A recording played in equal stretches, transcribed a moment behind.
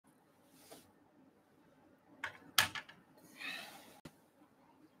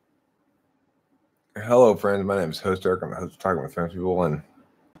Hello, friends. My name is Host Eric. I'm the host of Talking with Famous People, and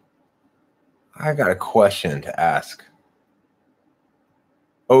I got a question to ask.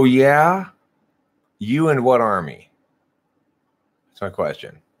 Oh, yeah? You in what army? That's my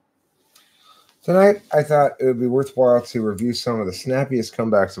question. Tonight, I thought it would be worthwhile to review some of the snappiest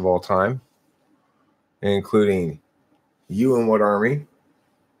comebacks of all time, including You in What Army?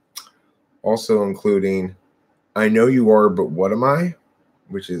 Also including I Know You Are, But What Am I?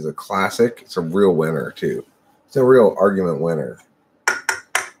 Which is a classic. It's a real winner, too. It's a real argument winner.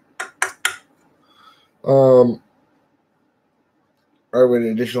 I would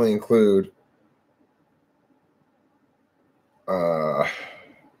additionally include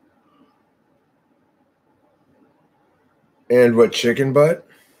And What Chicken Butt,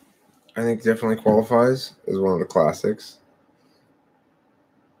 I think definitely qualifies as one of the classics.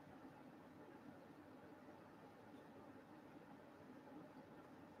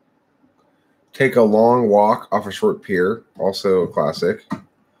 Take a Long Walk Off a Short Pier, also a classic.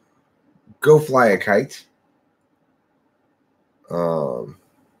 Go Fly a Kite. Go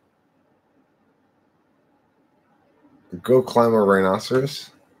Climb a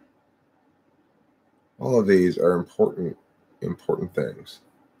Rhinoceros. All of these are important things.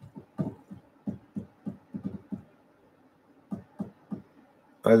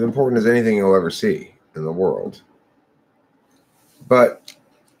 As important as anything you'll ever see in the world. But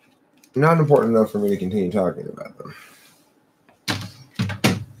not important enough for me to continue talking about them.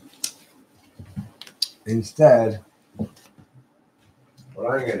 Instead,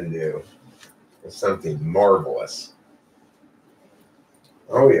 what I'm going to do is something marvelous.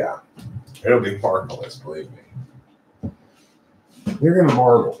 Oh, yeah. It'll be marvelous, believe me. You're going to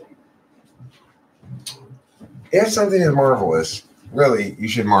marvel. If something is marvelous, really, you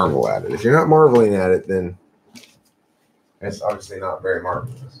should marvel at it. If you're not marveling at it, then it's obviously not very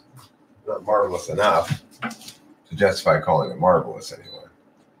marvelous. Not marvelous enough to justify calling it marvelous anyway.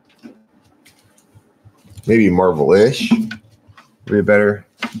 Maybe marvel-ish would be a better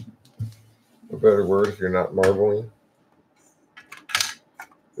word if you're not marveling.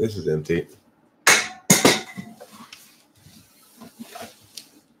 This is empty.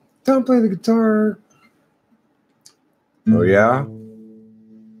 Don't play the guitar. Oh, yeah?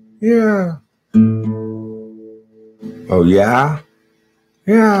 Yeah. Oh, yeah?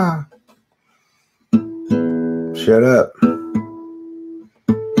 Yeah. Shut up.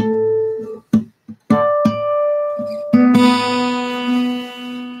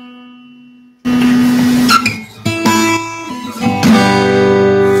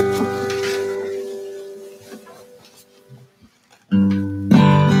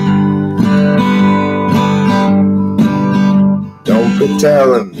 Don't be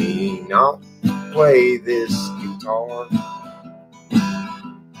telling me not to play this guitar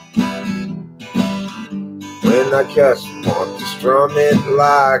when I just want to strum it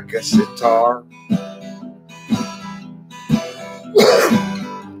like a sitar.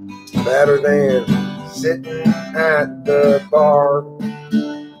 Better than sitting at the bar.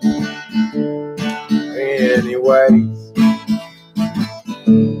 Anyways.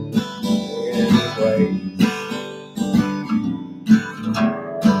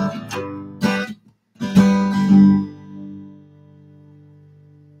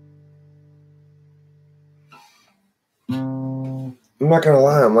 I'm not gonna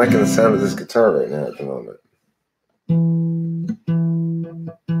lie, I'm liking the sound of this guitar right now at the moment.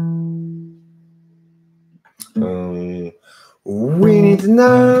 We need to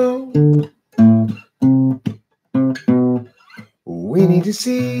know. We need to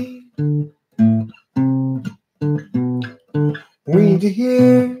see. We need to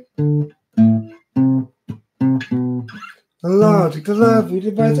hear. A logic to love we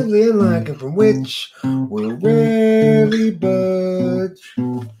divisively unlike and from which we'll rarely budge.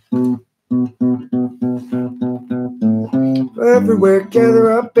 Everywhere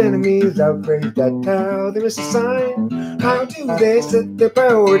gather up enemies, outraged at how they miss a sign. How do they set their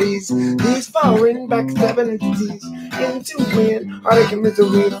priorities? These foreign backstabbing entities into win. Are they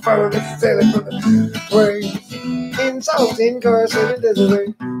committed to follow necessarily for the praise? Insulting, incarcerated as a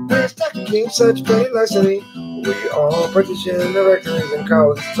way. We're stuck in such great larceny. We all partition the rectories and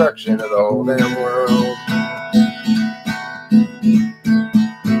cause destruction of the whole damn world.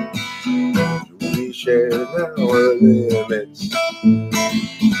 We share our limits,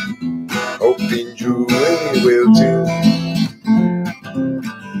 hoping truly will too.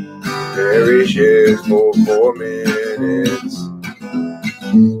 Perishes for 4 minutes.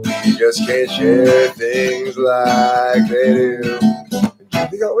 We just can't share things like they do.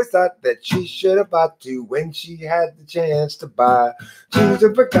 She's always thought that she should have bought you when she had the chance to buy. She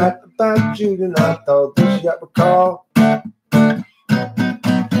forgot about you tonight, though she got a call.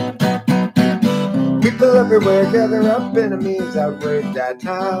 People everywhere gather up, enemies outraged at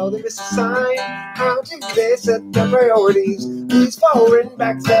how they miss a sign. How do they set their priorities? These foreign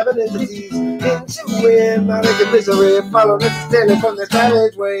backstabbing entities into win, out of the misery, follow necessarily from their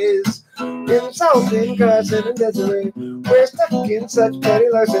savage ways. Insulting, cussing, and misery. We're stuck in such petty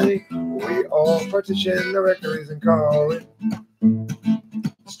larceny. We all partition the rectories and call it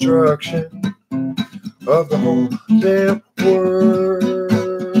destruction of the whole damn world.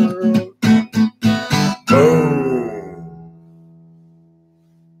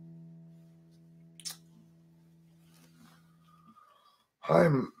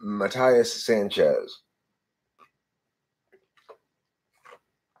 I'm Matthias Sanchez.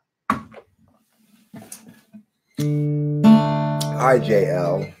 Hi,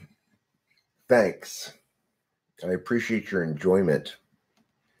 JL. Thanks. I appreciate your enjoyment.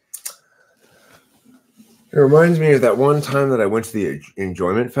 It reminds me of that one time that I went to the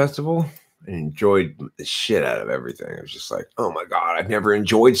Enjoyment Festival and enjoyed the shit out of everything. I was just like, oh my God, I've never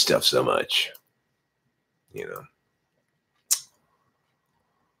enjoyed stuff so much. You know.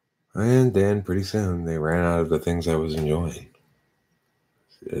 And then pretty soon they ran out of the things I was enjoying.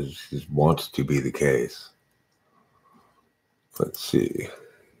 It just wants to be the case. Let's see.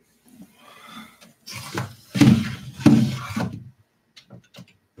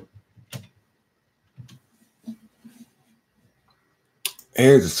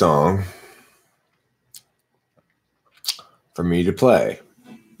 Here's a song for me to play.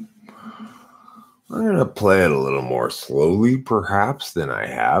 I'm going to play it a little more slowly, perhaps, than I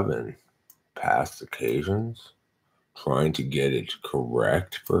have in past occasions. Trying to get it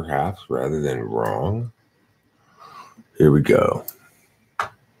correct, perhaps, rather than wrong. Here we go.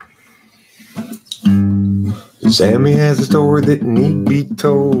 Sammy has a story that need be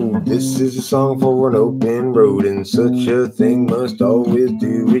told. This is a song for an open road, and such a thing must always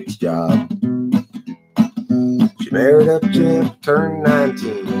do its job. She married up Jeff, turned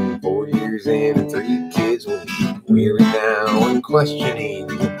 19, 4 years in and 3 kids when weary now and questioning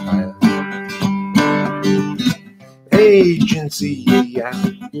the past. Agency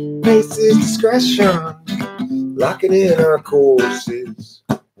faces discretion, locking in our courses,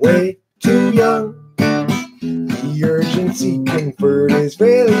 way too young. The urgency conferred is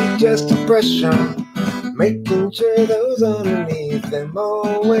really just depression, making sure those underneath them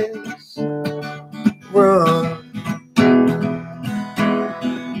always run.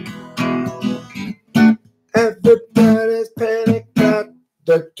 Everybody's panicked at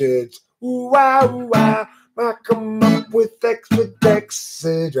the kids. Ooh, wow, ooh, wow. I come up with extra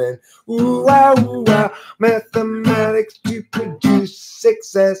dexedrine. Ooh, wow, ooh, wow. Mathematics to produce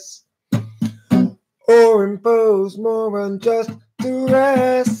success, or impose more unjust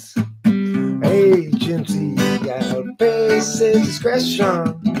duress. Agency outpaces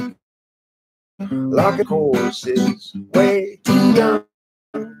discretion, locking courses way too young.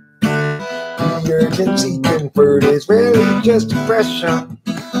 The urgency conferred is really just depression,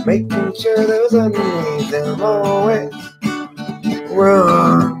 making sure those underneath them always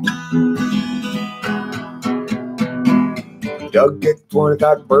run. Doug at 20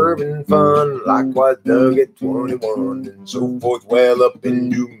 thought bourbon fun, likewise Doug at 21, and so forth, well up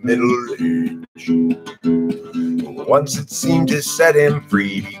into middle age. Once it seemed to set him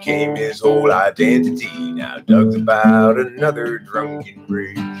free, became his whole identity. Now Doug's about another drunken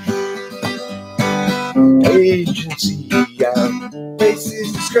rage. Agency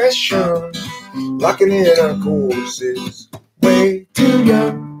outpaces discretion, locking in our courses way too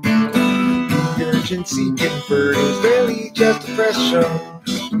young. The urgency conferred is really just depression,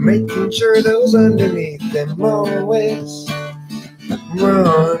 making sure those underneath them always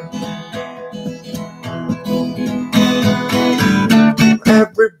run.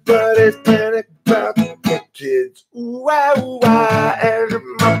 Everybody's panicked about the kids. Ooh, ah, ooh, ah. Every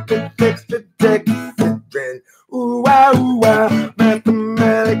market extra dexedrine. Ooh, ah, ooh, ah.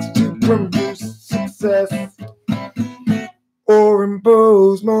 Mathematics to produce success, or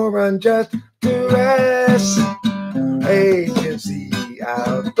impose more unjust duress. Agency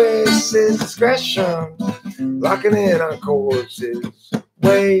outpaces discretion, locking in on courses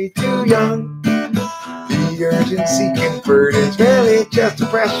way too young. The urgency conferred is really just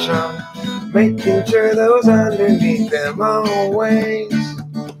depression, making sure those underneath them always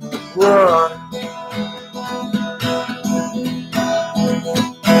run.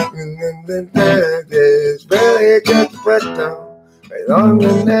 It's really just depression.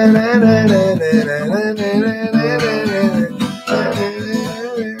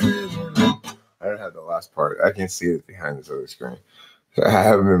 last part. I can see it behind this other screen. I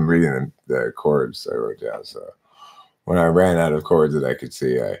haven't been reading the chords I wrote down, so when I ran out of chords that I could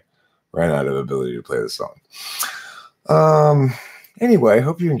see, I ran out of ability to play the song. Anyway, I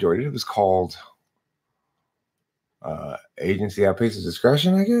hope you enjoyed it. It was called Agency Outpaces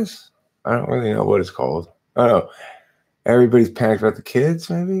Discretion, I guess. I don't really know what it's called. I don't know. Everybody's panicked about the kids,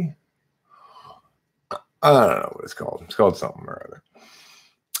 maybe? I don't know what it's called. It's called something or other.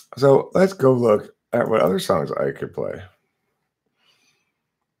 So let's go look at what other songs I could play.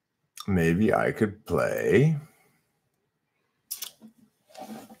 Maybe I could play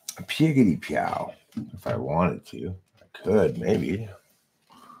Piggity Pow if I wanted to. I could, maybe.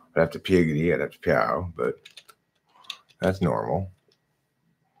 I'd have to piggity, I'd have to pow, but that's normal.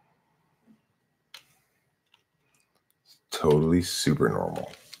 Totally super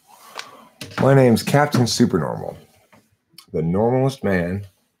normal. My name's Captain Supernormal, the normalest man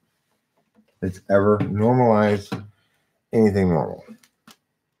that's ever normalized anything normal.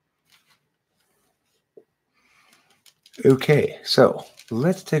 Okay, so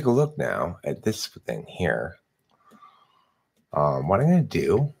let's take a look now at this thing here. What I'm going to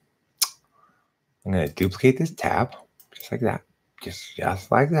do, I'm going to duplicate this tab, just like that.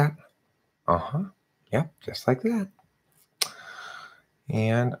 Just like that. Yep, just like that.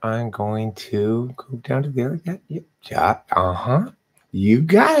 And I'm going to go down to there like that. Yep, You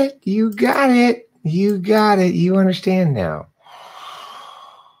got it. You got it. You got it. You understand now.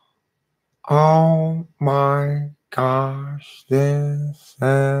 Oh my gosh, this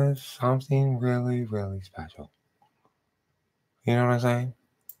is something really, really special. You know what I'm saying?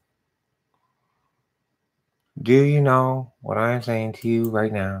 Do you know what I'm saying to you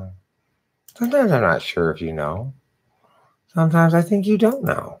right now? Sometimes I'm not sure if you know. Sometimes I think you don't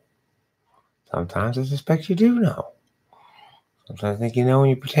know. Sometimes I suspect you do know. Sometimes I think you know when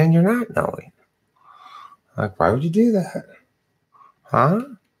you pretend you're not knowing. Like, why would you do that? Huh?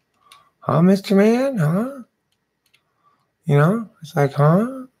 Huh, Mr. Man? Huh? You know, it's like,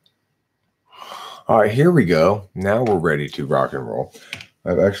 huh? All right, here we go. Now we're ready to rock and roll.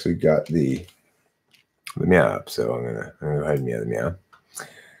 I've actually got the meow up, so I'm gonna go ahead and meow the meow.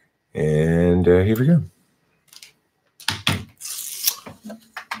 And here we go.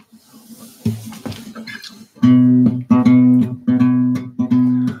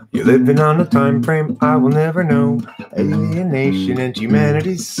 You're living on a time frame I will never know. Alienation and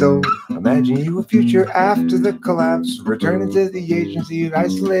humanity's soul. Imagine you a future after the collapse, returning to the agency of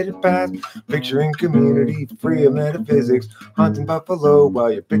isolated past. Picturing community free of metaphysics, hunting buffalo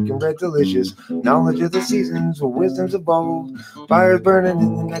while you're picking red delicious. Knowledge of the seasons or wisdoms of old. Fires burning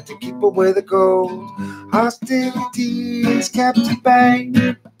in the night to keep away the cold. Hostility is kept at bay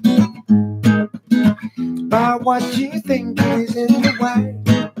by what you think is in the way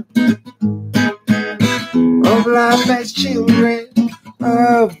of life as children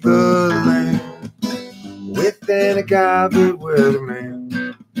of the land, with an agave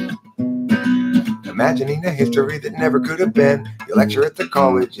weatherman. Imagining a history that never could have been. You lecture at the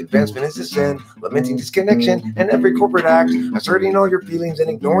college, advancement is a sin. Lamenting disconnection and every corporate act. Asserting all your feelings and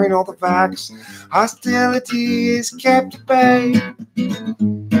ignoring all the facts. Hostility is kept at bay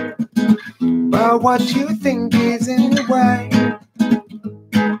by what you think is in the way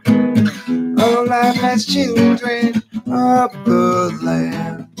of life as children of the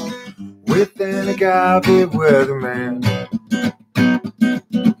land, with an agave weatherman.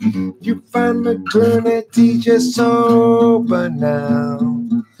 You find modernity just so banal.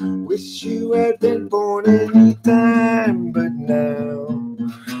 Wish you had been born any time but now,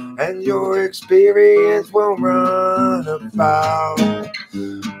 and your experience will run afoul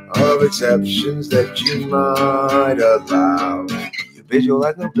of exceptions that you might allow. You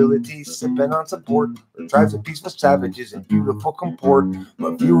visualize nobility sipping on support, or tribes of peaceful savages in beautiful comport.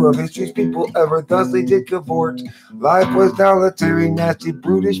 But few of history's people ever thusly did cavort. Life was solitary, nasty,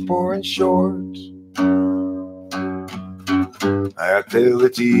 brutish, poor, and short.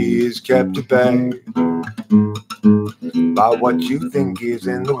 Hostility is kept at bay by what you think is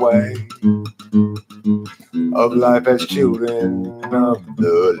in the way of life as children of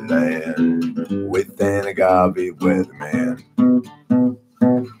the land, with an agave weatherman.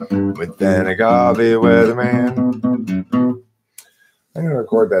 With an agave weatherman. I'm gonna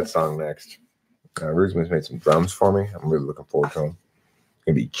record that song next. Roosman's made some drums for me. I'm really looking forward to them. It's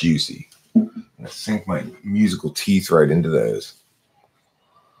gonna be juicy. I'm gonna sink my musical teeth right into those.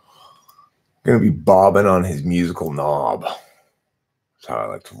 I'm gonna be bobbing on his musical knob. That's how I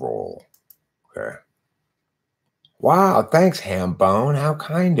like to roll. Okay. Wow, thanks, Hambone. How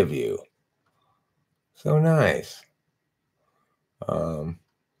kind of you. So nice.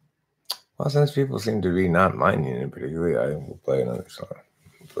 Well, since people seem to be not minding it particularly, I will play another song.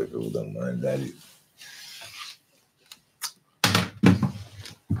 Hopefully people don't mind that either.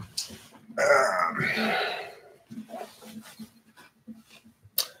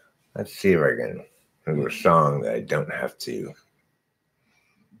 Let's see if I can do a song that I don't have to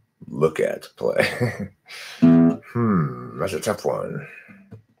look at to play. That's a tough one.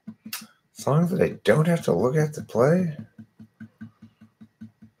 Songs that I don't have to look at to play?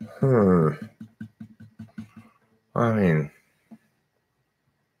 I mean,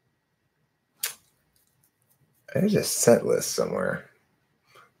 there's a set list somewhere.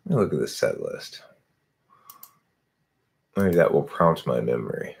 Let me look at the set list. Maybe that will prompt my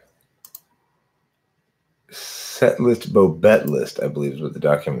memory. Set list, Bobette list, I believe is what the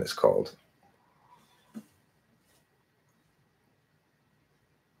document is called.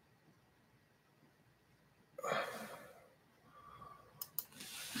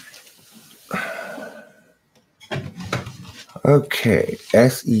 Okay,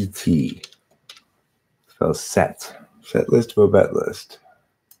 S-E-T. Spells set. Set list, Bobette list.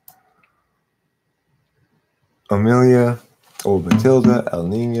 Amelia, Old Matilda, El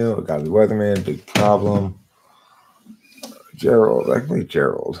Nino, A Godly Weatherman, Big Problem. Gerald, I can play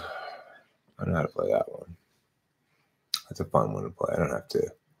Gerald. I know how to play that one. That's a fun one to play. I don't have to.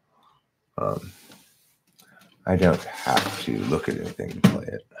 I don't have to look at anything to play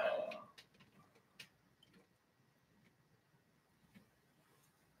it.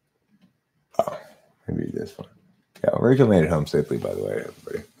 Oh, maybe this one. Yeah, Rachel made it home safely, by the way,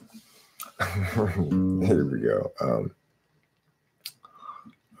 everybody. Here we go.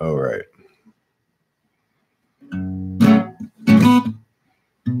 All right.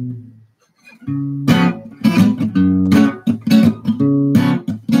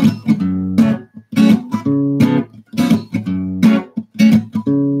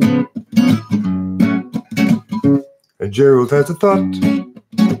 Gerald has a thought.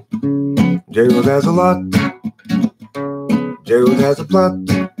 Gerald has a lot. Gerald has a plot.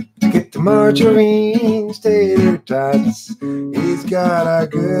 Get the margarine tater tots. He's got a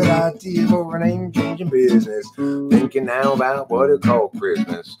good idea for a name-changing business. Thinking now about what he'll call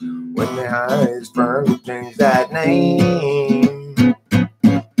Christmas when they hire his firm to change that name.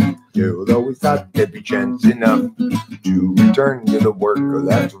 Gerald always thought there'd be chance enough to return to the work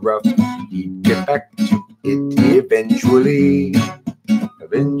that's rough. He'd get back to it eventually.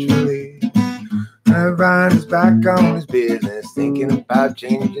 Ryan is back on his business, thinking about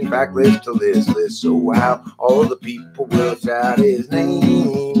changing back list to this list. So how all the people will shout his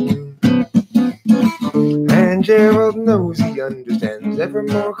name. And Gerald knows he understands ever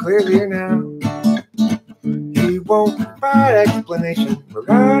more clearly now. He won't provide explanation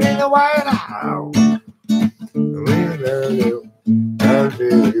regarding the why and the how. We learn you and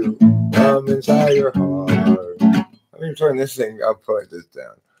feel you from inside your heart. Let me turn this thing up, put this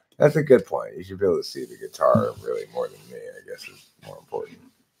down. That's a good point. You should be able to see the guitar really more than me, I guess is more important.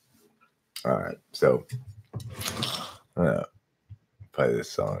 All right, so I'm going to play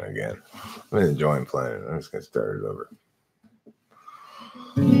this song again. I'm enjoying playing it. I'm just going to start it over.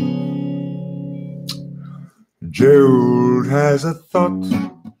 Gerald has a thought.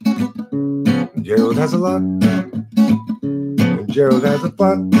 Gerald has a lot. Gerald has a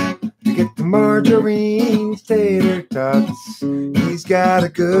plot. To get the margarine tater tots. He's got a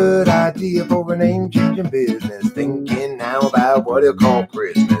good idea for a name-changing business. Thinking now about what he'll call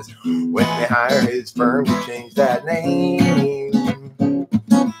Christmas when they hire his firm to change that name.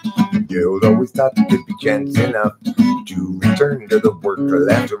 Gerald always thought there'd be chance enough to return to the work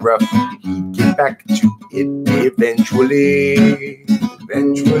that's rough. He'd get back to it eventually.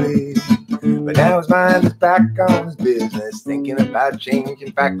 But now his mind is back on his business, thinking about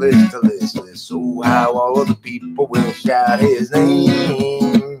changing fact list to list. So how all of the people will shout his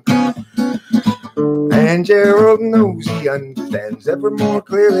name. And Gerald knows he understands ever more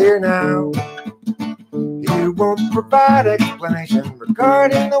clearly now. He won't provide explanation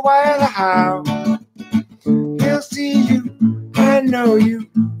regarding the why or the how. He'll see you and know you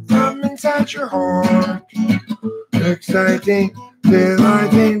from inside your heart. Exciting till I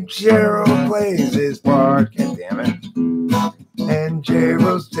think Gerald plays his part. God damn it. And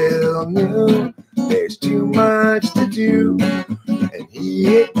Gerald still knew there's too much to do. And he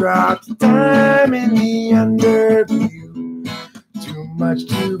had dropped time in the underview. Too much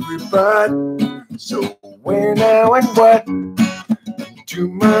to rebut. So where now and what? Too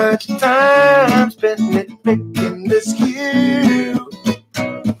much time spent nitpicking this hue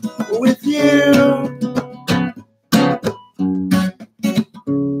with you.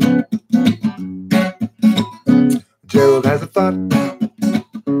 Gerald has a thought.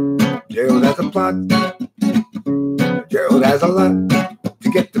 Gerald a plot. Gerald has a lot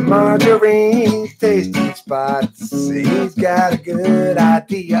to get to Marjorie's tasty spots. He's got a good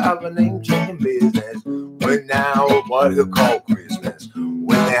idea of a name-changing business. When now what he'll call Christmas,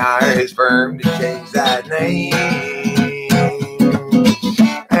 when they hire his firm to change that name.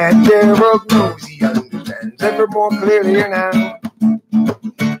 And Gerald knows he understands ever more clearly now.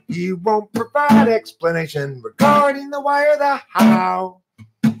 He won't provide explanation regarding the why or the how.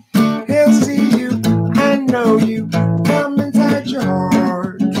 He'll see you and know you from inside your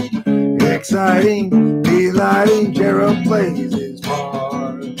heart. Exciting, delighting, Gerald plays his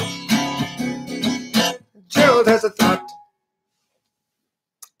part. Gerald has a thought.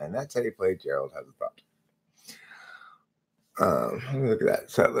 And that's how you play Gerald has a thought. Let me look at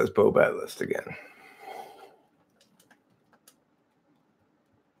that set list, Bo Bet list again.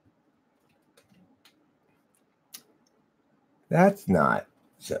 That's not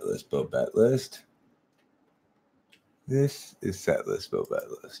set list, Bo Bet list. This is set list, Bo Bet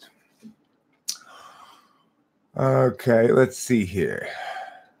list. Okay, let's see here.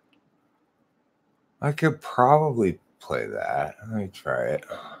 I could probably play that. Let me try it.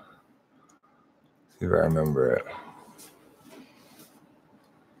 See if I remember it.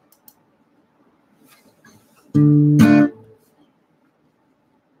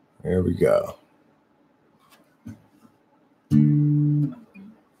 Here we go.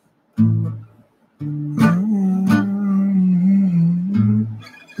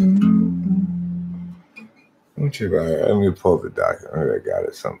 Let me pull the document. I got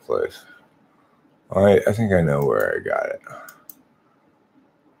it someplace. All right, I think I know where I got it.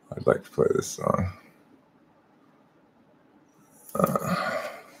 I'd like to play this song.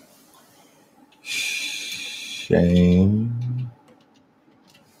 Shame.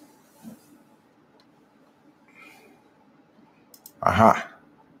 Aha.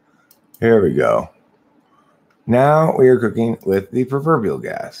 Here we go. Now we are cooking with the proverbial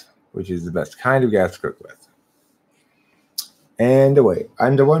gas, which is the best kind of gas to cook with. And away.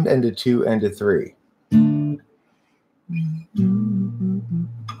 And to 1, and to 2, and to 3.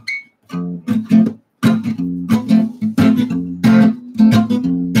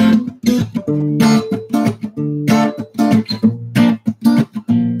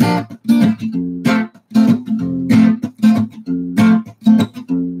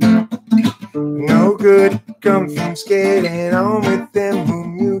 No good comes from skating on with them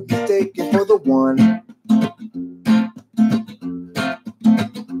whom you be taking for the one.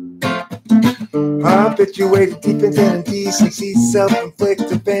 Habituated deep into indecency,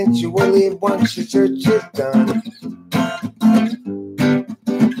 self-inflicted eventually once your church is done.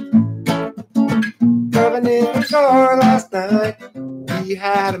 Driving in the car last night, we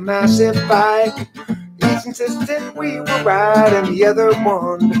had a massive fight. Each insisted we were right and the other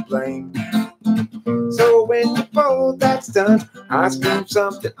one to blame. So when you both that's done, I screamed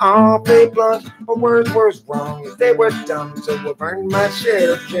something awfully blunt. My words were as wrong as they were dumb, so I've earned my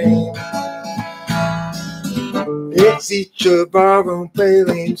share of shame. It's each of our own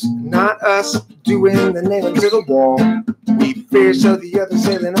failings, not us doing the nailing to the wall. We fear so the others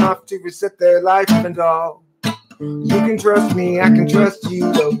sailing off to reset their life and all. You can trust me, I can trust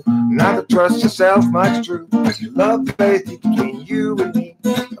you, though neither trust yourself much true. Love the faith between you and me,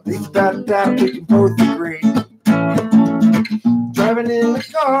 at least without doubt we can both agree. Driving in the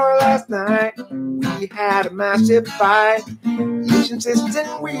car last night, we had a massive fight. Each insisting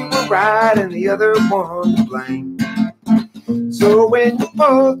we were right and the other one to blame. So when you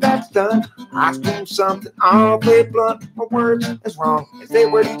both that's done, I scream something awfully blunt. My words as wrong as they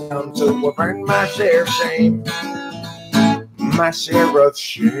were dumb, so I've earned my share of shame. My share of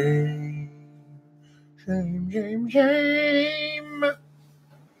shame. Shame, shame, shame.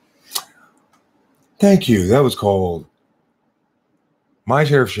 Thank you. That was called My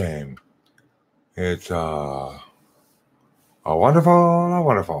Share of Shame. It's a wonderful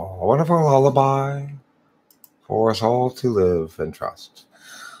lullaby for us all to live and trust.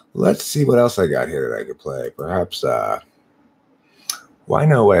 Let's see what else I got here that I could play. Perhaps, I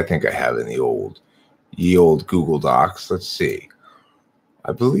know what I think I have in the old Google Docs. Let's see.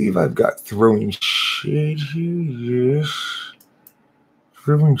 I believe I've got Throwing Shade here. Yes.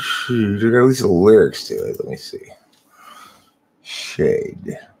 Throwing Shade. I got at least the lyrics to it. Let me see.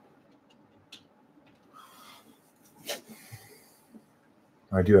 Shade.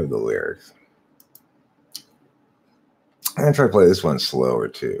 I do have the lyrics. I'm going to try to play this one slower,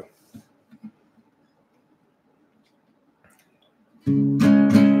 too.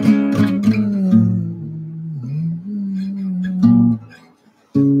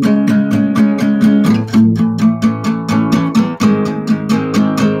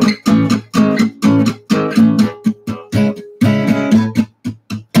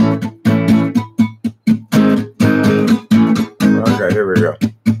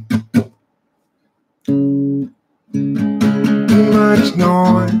 much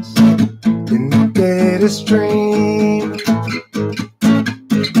noise in the data stream.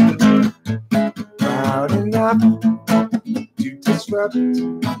 Loud enough to disrupt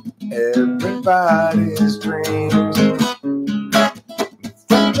everybody's dreams.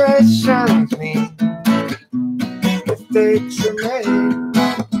 Frustrations mean mistakes are made.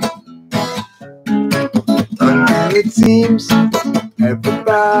 Until it seems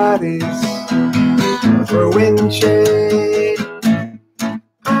everybody's throwing shade.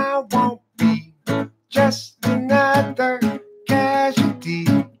 I won't be just another casualty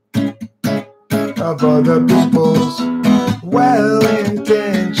of other people's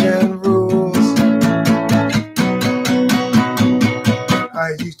well-intentioned rules.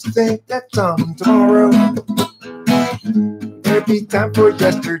 I used to think that some tomorrow there'd be time for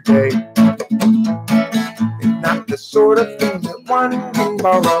yesterday. It's not the sort of thing that one can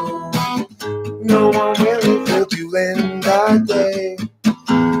borrow. No one will feel to end the day.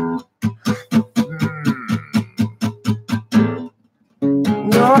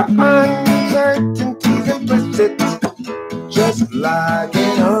 No uncertainties implicit, just like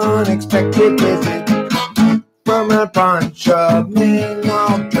an unexpected visit from a bunch of men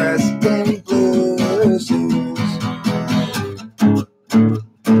all dressed in blue suits.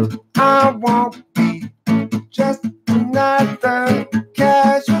 I won't be just another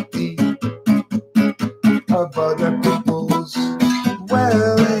casualty of other people's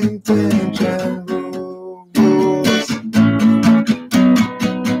well-intentioned rules.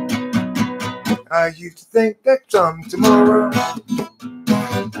 I used to think that some tomorrow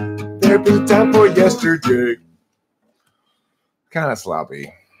there'd be time for yesterday. Kind of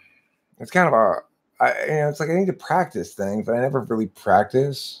sloppy. It's kind of it's like I need to practice things, but I never really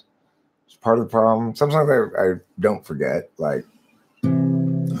practice. It's part of the problem. Sometimes I don't forget. Like,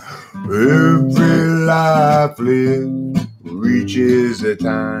 every life lived reaches a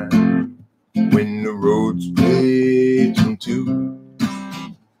time when the road splits in two.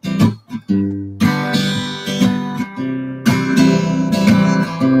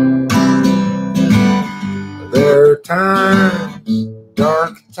 There are times,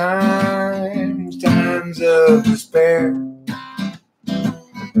 dark times, times of despair,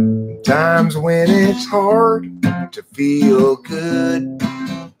 times when it's hard to feel good.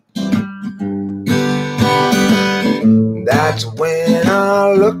 That's when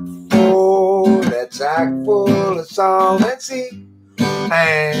I look for that sack full of solvency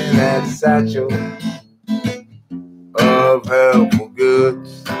and that satchel of helpful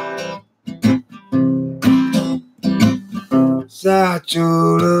goods.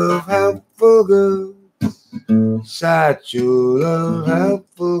 Satchel of helpful goods. Satchel of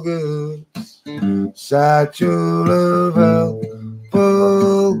helpful goods. Satchel of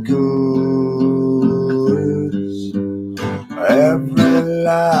helpful goods. Every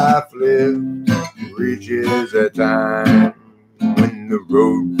life lived reaches a time when the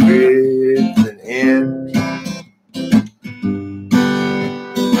road gets an end.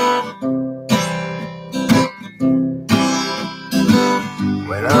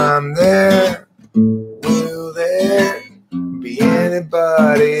 When I'm there, will there be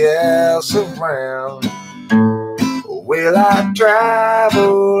anybody else around? Or will I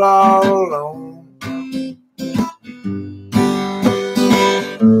travel all alone?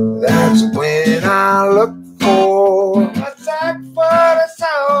 That's when I look for a sack full of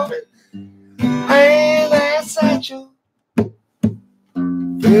solvent and that satchel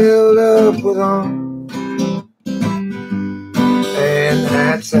filled up with on. And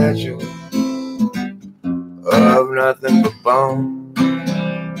that satchel of nothing but bone.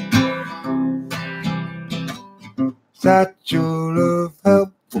 Satchel of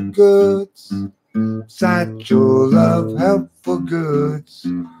helpful goods. Satchel of helpful goods.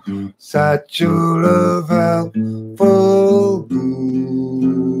 Satchel of helpful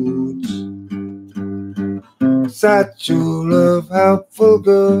goods. Satchel of helpful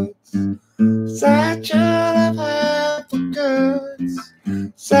goods. Satchel of helpful goods.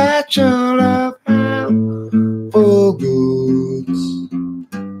 Satchel of helpful goods.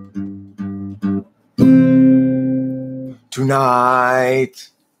 Tonight.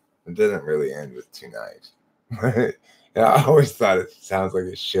 It doesn't really end with tonight. Yeah, I always thought it sounds like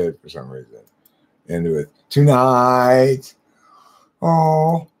it should for some reason. End with tonight.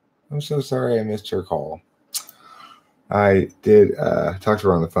 Oh, I'm so sorry I missed your call. I did talk to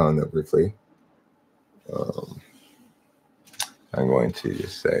her on the phone though briefly. I'm going to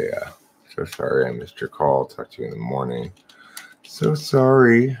just say, so sorry I missed your call. Talk to you in the morning. So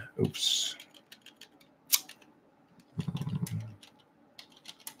sorry. Oops.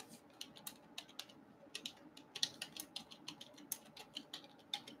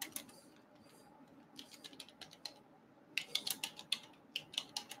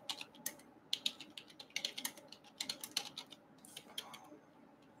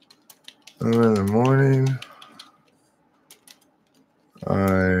 And in the morning,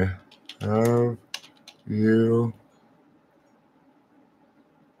 I have you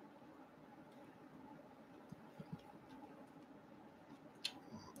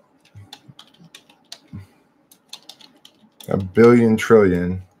a billion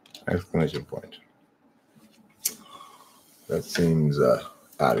trillion exclamation point. That seems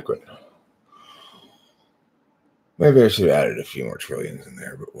adequate. Maybe I should have added a few more trillions in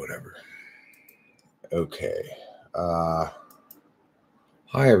there, but whatever. Okay. Hi,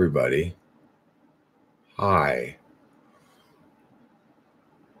 everybody. Hi.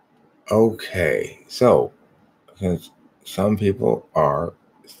 Okay. So, since some people are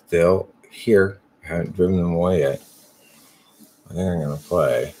still here, I haven't driven them away yet, I think I'm going to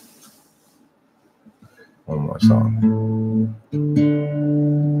play one more song.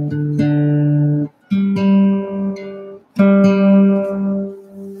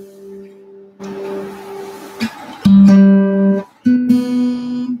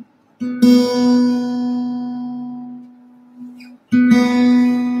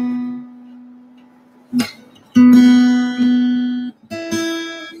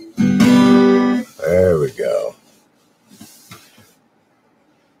 There we go.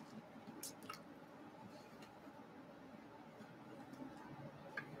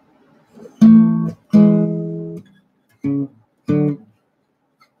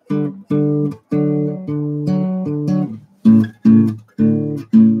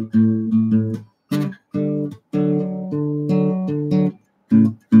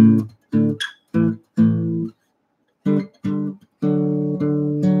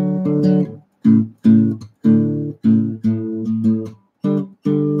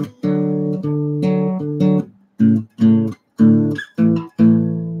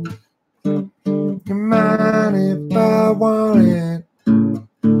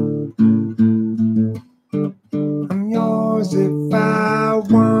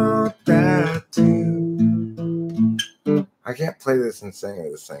 I can't play this and sing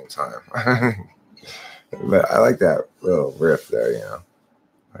at the same time. But I like that little riff there, you know.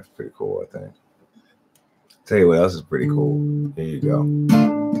 That's pretty cool, I think. Tell you what else is pretty cool. Here you go.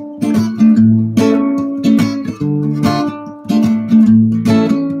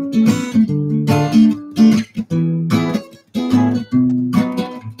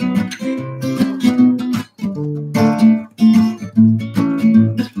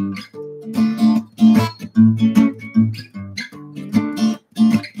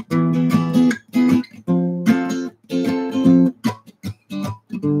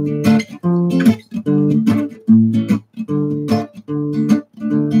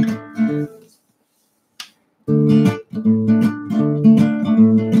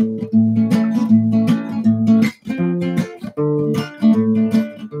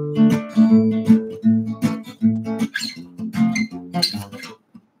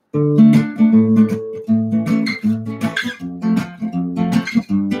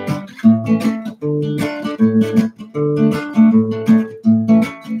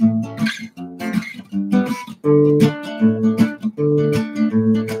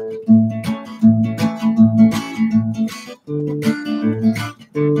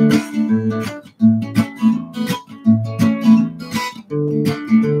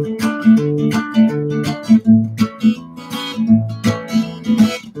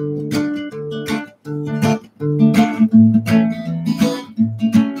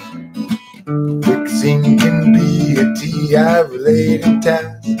 Fixing can be a TI-related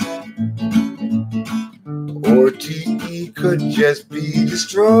task, or TE could just be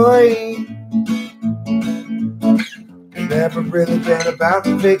destroyed. Never really been about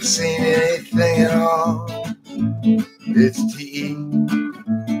fixing anything at all. It's TE.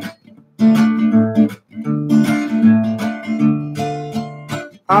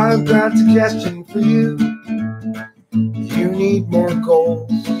 I've got a suggestion for you. You need more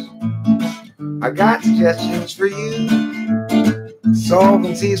goals. I got suggestions for you.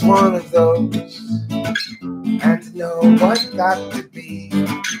 Solvency's one of those. And to know what's got to be,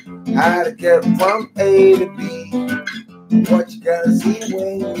 how to get from A to B. What you gotta see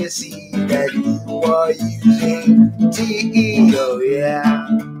when you see that you are using TE, oh yeah.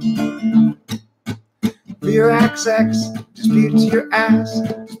 Verax X disputes your ass,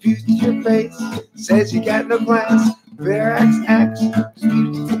 disputes your face, says you got no class. Verax X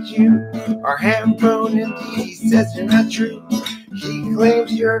disputes that you are ham-bone indeed, he says you're not true. He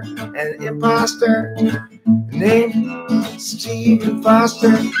claims you're an imposter, named Stephen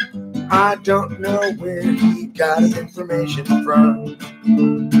Foster. I don't know where he got his information from.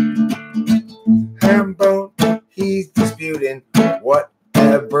 Hambone, he's disputing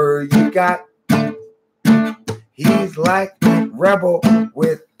whatever whatever you got. He's like Rebel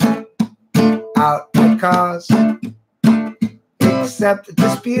without a cause. Except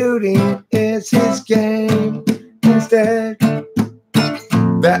disputing is his game instead.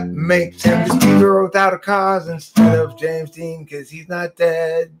 That makes him disputer without a cause instead of James Dean, because he's not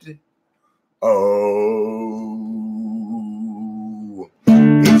dead. Oh,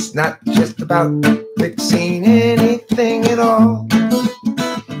 it's not just about fixing anything at all.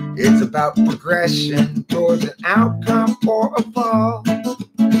 It's about progression towards an outcome or a fall.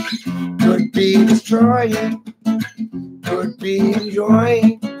 Could be destroying, could be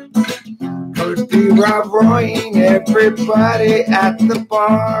enjoying, could be Rob Roying everybody at the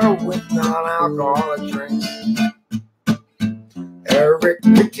bar with non-alcoholic drinks. Eric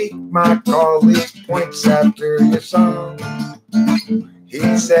critique my colleague's points after your song.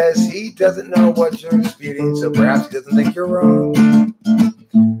 He says he doesn't know what you're disputing, so perhaps he doesn't think you're wrong.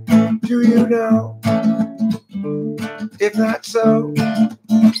 Do you know? If not so,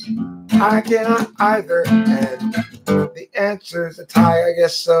 I cannot either, and the answer's a tie, I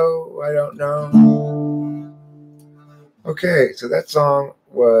guess so. I don't know. Okay, so that song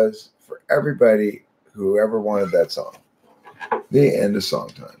was for everybody who ever wanted that song. The end of song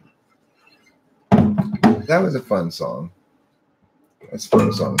time. That was a fun song. That's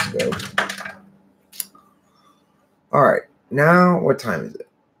fun songs go. All right, now what time is it?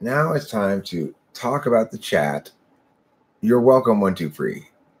 Now it's time to talk about the chat. You're welcome, 123.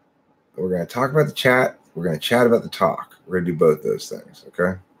 We're going to talk about the chat. We're going to chat about the talk. We're going to do both those things,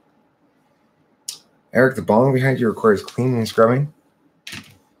 okay? Eric, the bong behind you requires cleaning and scrubbing?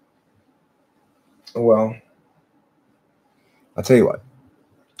 Well, I'll tell you what.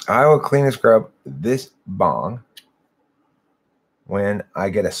 I will clean and scrub this bong when I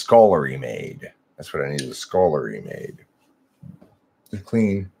get a scullery made. That's what I need, is a scullery made to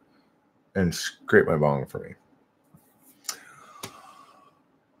clean and scrape my bong for me.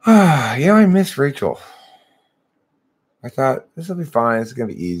 Yeah, I miss Rachel. I thought this will be fine. This is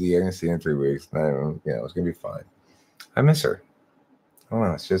gonna be easy. I'm gonna see her in 3 weeks. It's gonna be fine. I miss her. I don't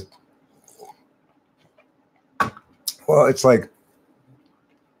know. It's just, well, it's like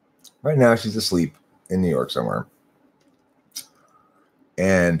right now she's asleep in New York somewhere,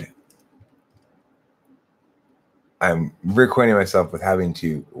 and I'm reacquainting myself with having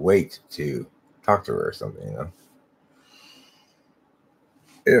to wait to talk to her or something. You know,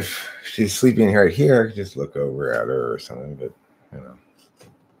 if she's sleeping right here, I could just look over at her or something. But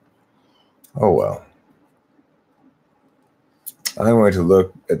oh well. I'm going to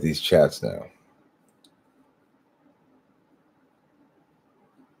look at these chats now.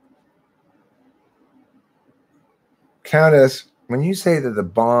 Countess, when you say that the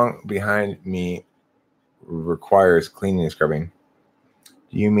bong behind me requires cleaning and scrubbing,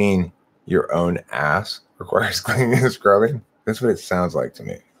 do you mean your own ass requires cleaning and scrubbing? That's what it sounds like to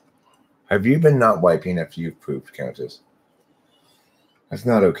me. Have you been not wiping after you've pooped, Countess? That's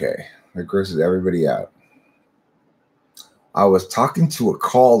not okay. It grosses everybody out. I was talking to a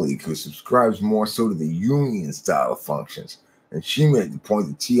colleague who subscribes more so to the Jungian style of functions, and she made the point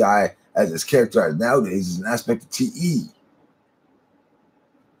that TI, as it's characterized nowadays, is an aspect of TE.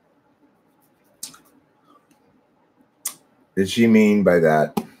 Did she mean by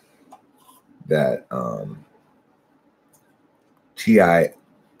that TI,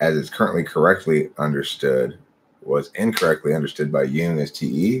 as it's currently correctly understood, was incorrectly understood by Jung as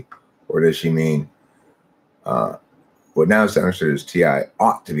TE? Or does she mean what now is understood as TI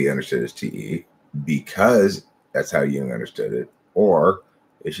ought to be understood as TE because that's how Jung understood it? Or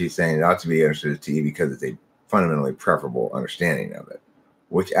is she saying it ought to be understood as TE because it's a fundamentally preferable understanding of it?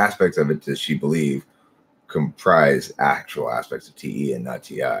 Which aspects of it does she believe comprise actual aspects of TE and not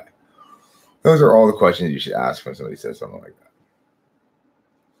TI? Those are all the questions you should ask when somebody says something like that.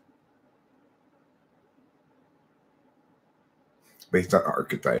 Based on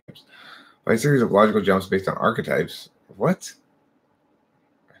archetypes. By a series of logical jumps based on archetypes. What?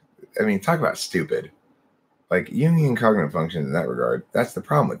 I mean, talk about stupid. Like Jungian cognitive functions in that regard, that's the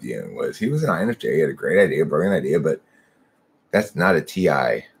problem with Jung, was he was an INFJ, he had a great idea, brilliant idea, but that's not a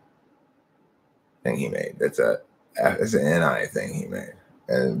TI thing he made. That's an NI thing he made.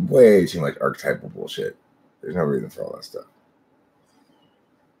 And way too much archetypal bullshit. There's no reason for all that stuff.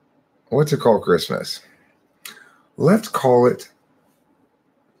 What's it called Christmas? Let's call it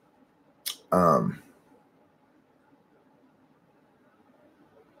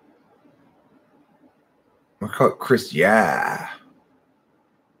I'll call it Chris. Yeah.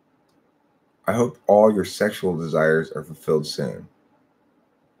 I hope all your sexual desires are fulfilled soon.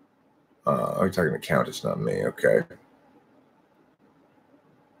 Are you talking to Countess, not me? Okay.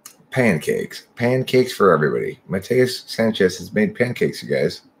 pancakes. Pancakes for everybody. Mateus Sanchez has made pancakes, you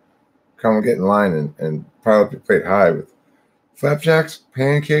guys. Come and get in line and pile up your plate high with flapjacks,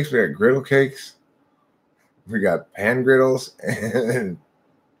 pancakes. We got griddle cakes. We got pan griddles. And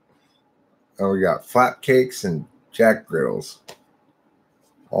we got flap cakes and jack griddles.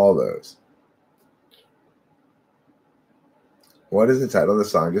 All those. What is the title of the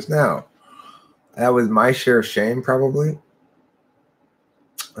song just now? That was My Share of Shame, probably.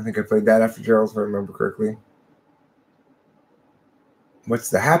 I think I played that after Gerald, if I remember correctly. What's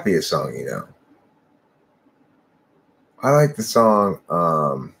the happiest song you know? I like the song,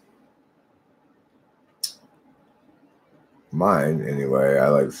 mine anyway. I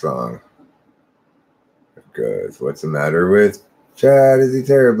like the song. Because what's the matter with Chad? Is he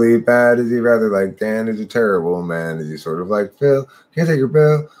terribly bad? Is he rather like Dan? Is he terrible man? Is he sort of like Phil? Can't take your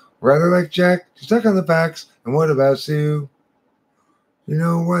bill. Rather like Jack? She's stuck on the backs. And what about Sue? You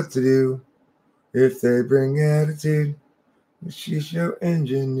know what to do. If they bring attitude, she show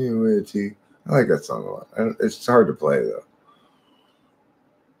ingenuity. I like that song a lot. It's hard to play though.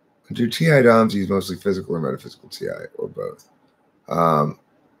 Do T.I. Doms use mostly physical or metaphysical T.I. or both?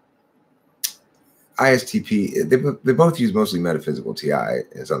 ISTP, they both use mostly metaphysical TI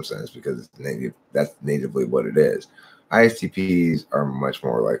in some sense because it's native. That's natively what it is. ISTPs are much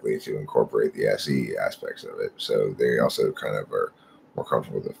more likely to incorporate the SE aspects of it, so they also kind of are more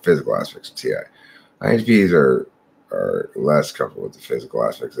comfortable with the physical aspects of TI. ISTPs are less comfortable with the physical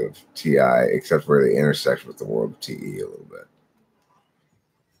aspects of TI, except where they intersect with the world of TE a little bit.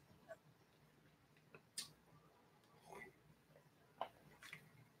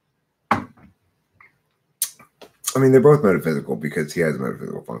 I mean, they're both metaphysical because he has a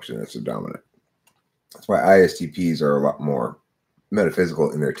metaphysical function that's so dominant. That's why ISTPs are a lot more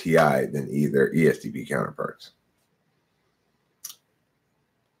metaphysical in their TI than either ESTP counterparts.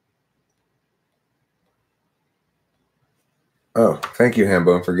 Oh, thank you,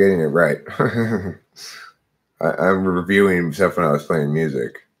 Hambone, for getting it right. I'm reviewing stuff when I was playing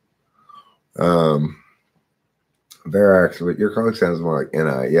music. Verax, but your code sounds more like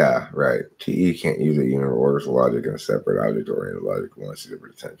NI. Yeah, right. TE can't use a universal logic and a separate object-oriented logic unless you give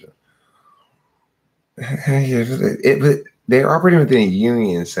it attention. But they're operating within a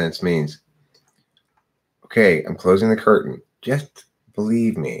Jungian sense means, okay, I'm closing the curtain. Just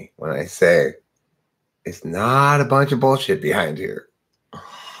believe me when I say it's not a bunch of bullshit behind here.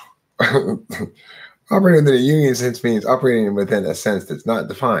 Operating within a Jungian sense means operating within a sense that's not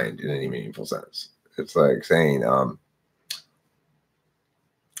defined in any meaningful sense. It's like saying,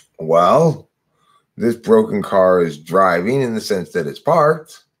 well, this broken car is driving in the sense that it's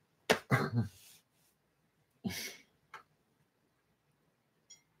parked.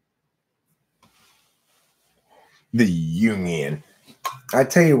 The Jungian. I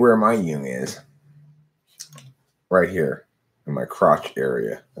tell you where my Jung is. Right here in my crotch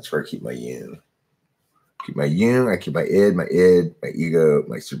area. That's where I keep my Jung. Keep my Jung, I keep my id, my ego,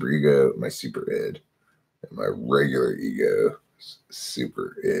 my superego, my super id, and my regular ego,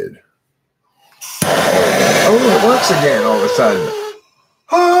 super id. Oh, it works again all of a sudden.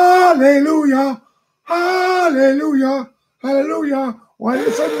 Hallelujah! Hallelujah! Hallelujah! Why did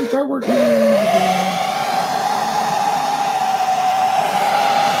it suddenly start working?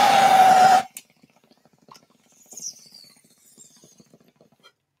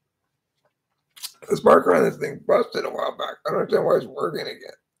 The sparker on this thing busted a while back. I don't understand why it's working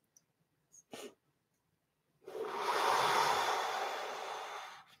again.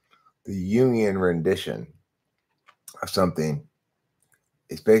 The Jungian rendition of something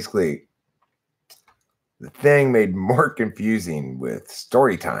is basically the thing made more confusing with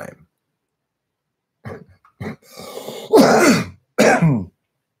story time.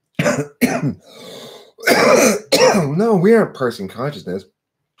 No, we aren't parsing consciousness.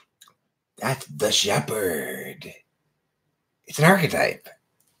 That's the shepherd. It's an archetype.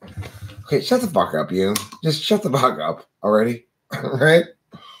 Okay, shut the fuck up, you. Just shut the fuck up already. Right?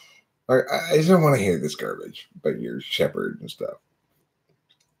 I just don't want to hear this garbage, but you're shepherd and stuff.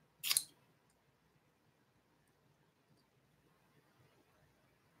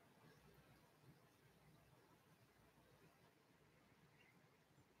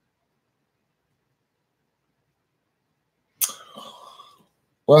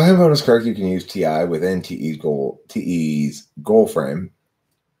 Well, Hambone is correct. You can use TI within TE's goal frame.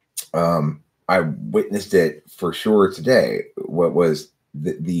 I witnessed it for sure today. What was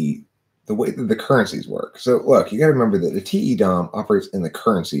the way that the currencies work? So look, you got to remember that the TE DOM operates in the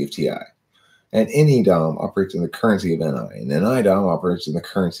currency of TI, and NE DOM operates in the currency of NI, and NI DOM operates in the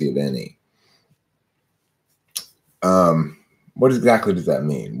currency of NE. What exactly does that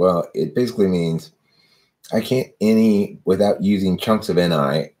mean? Well, it basically means I can't any without using chunks of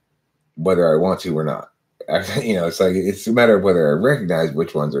NI, whether I want to or not. It's like it's a matter of whether I recognize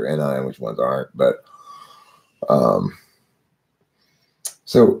which ones are NI and which ones aren't. But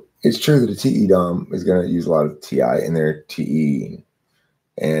so it's true that a TE DOM is going to use a lot of TI in their TE.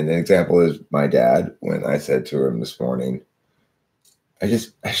 And an example is my dad, when I said to him this morning,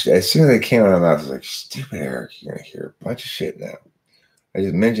 as soon as I came out of my mouth, I was like, stupid Eric, you're going to hear a bunch of shit now. I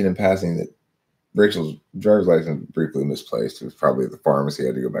just mentioned in passing that Rachel's driver's license briefly misplaced. It was probably at the pharmacy. I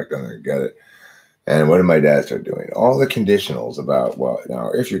had to go back down there and get it. And what did my dad start doing? All the conditionals about, well, now,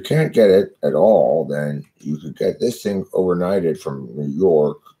 if you can't get it at all, then you could get this thing overnighted from New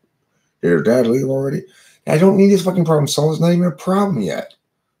York. Did your dad leave already? I don't need this fucking problem solved. It's not even a problem yet.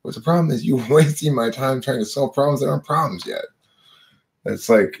 What's the problem is you're wasting my time trying to solve problems that aren't problems yet. It's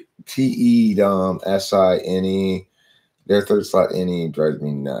like TE, DOM, SI, NE. Their third slot NE drives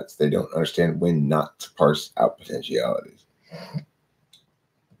me nuts. They don't understand when not to parse out potentialities.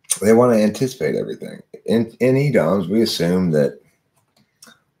 They want to anticipate everything. In NE DOMs, we assume that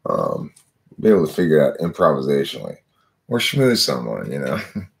be able to figure it out improvisationally or schmooze someone,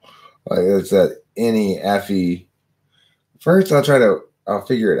 Like it's that NE, FE. First, I'll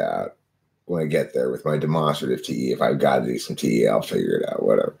figure it out when I get there with my demonstrative TE. If I've got to do some TE, I'll figure it out,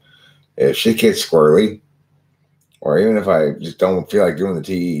 whatever. If shit gets squirrely, or even if I just don't feel like doing the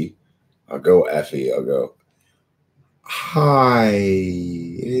TE, I'll go FE. I'll go, hi,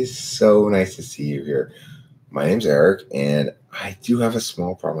 it is so nice to see you here. My name's Eric, and I do have a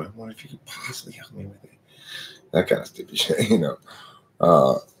small problem. I wonder if you could possibly help me with it. That kind of stupid shit,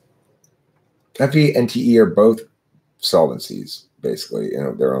 FE and TE are both solvencies, basically,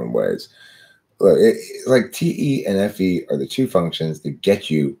 in their own ways. Like TE and FE are the two functions that get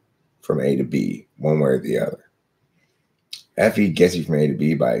you from A to B, one way or the other. FE gets you from A to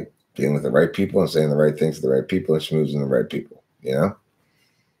B by dealing with the right people and saying the right things to the right people and schmoozing the right people,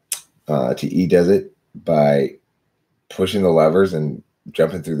 TE does it by pushing the levers and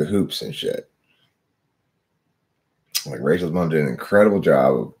jumping through the hoops and shit. Like Rachel's mom did an incredible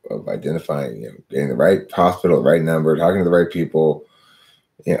job of identifying, getting the right hospital, the right number, talking to the right people,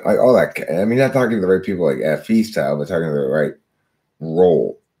 like all that. I mean, not talking to the right people like FE style, but talking to the right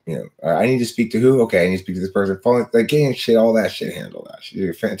role. I need to speak to who? Okay, I need to speak to this person. Like getting shit, all that shit handled out. She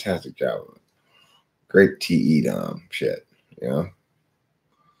did a fantastic job of it. Great TE DOM shit,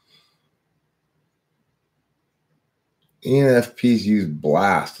 ENFPs use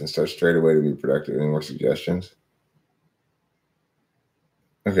BLAST and start straight away to be productive. Any more suggestions?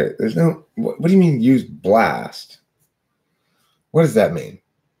 Okay, there's no. What do you mean use BLAST? What does that mean?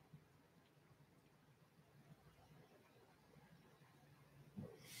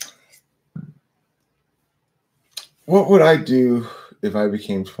 What would I do if I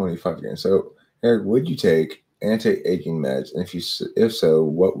became 25 again? So, Eric, would you take anti-aging meds? And if so,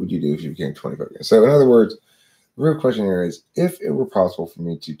 what would you do if you became 25 again? So, in other words, the real question here is, if it were possible for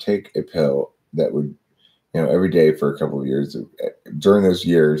me to take a pill that would, every day for a couple of years, during those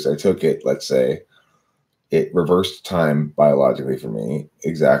years I took it, let's say, it reversed time biologically for me,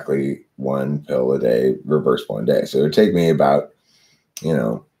 exactly one pill a day, reversed one day. So it would take me about,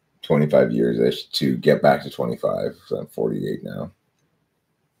 25 years-ish to get back to 25. So I'm 48 now.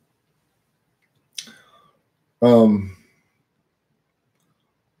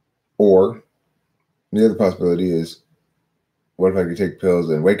 Or the other possibility is, what if I could take pills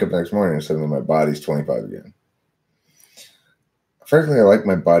and wake up next morning and suddenly my body's 25 again? Frankly, I like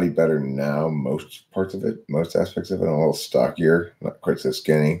my body better now, most parts of it, most aspects of it. I'm a little stockier, not quite so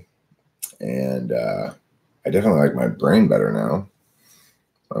skinny. And I definitely like my brain better now.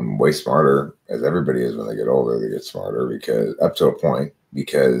 I'm way smarter, as everybody is when they get older. They get smarter because up to a point.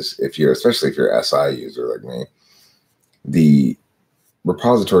 Because especially if you're an SI user like me, the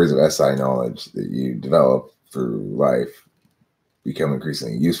repositories of SI knowledge that you develop through life become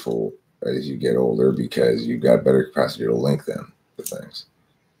increasingly useful as you get older because you've got better capacity to link them to things.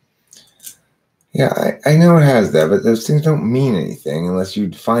 Yeah, I know it has that, but those things don't mean anything unless you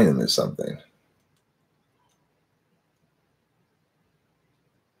define them as something.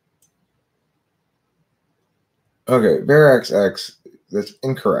 Okay, Verax X, that's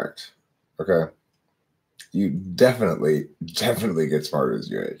incorrect. Okay. You definitely get smarter as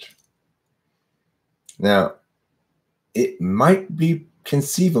you age. Now, it might be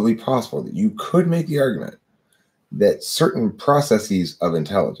conceivably possible that you could make the argument that certain processes of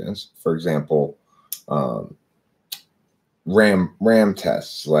intelligence, for example, RAM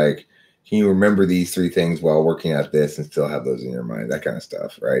tests, like can you remember these three things while working at this and still have those in your mind, that kind of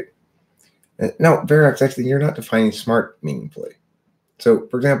stuff, right? No, Verax, actually, you're not defining smart meaningfully. So,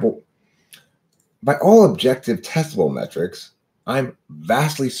 for example, by all objective testable metrics, I'm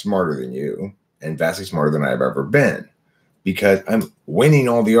vastly smarter than you and vastly smarter than I've ever been because I'm winning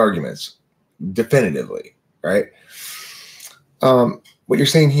all the arguments definitively, right? What you're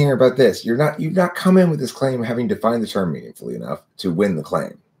saying here about this, you've not come in with this claim having defined the term meaningfully enough to win the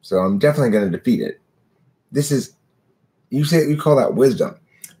claim. So I'm definitely going to defeat it. This is, you call that wisdom,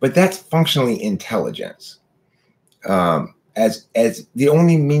 but that's functionally intelligence. As the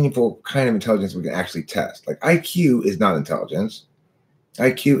only meaningful kind of intelligence we can actually test. Like IQ is not intelligence.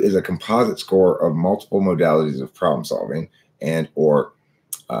 IQ is a composite score of multiple modalities of problem solving and or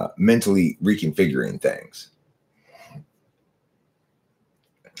mentally reconfiguring things.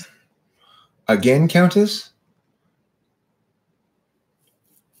 Again, Countess,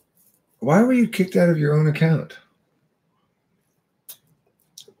 why were you kicked out of your own account?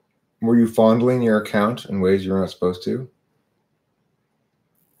 Were you fondling your account in ways you were not supposed to?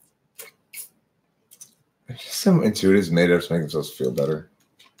 Some intuitives made up to make themselves feel better.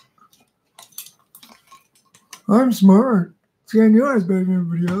 I'm smart. See, I knew I was better than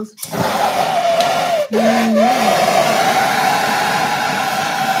everybody else.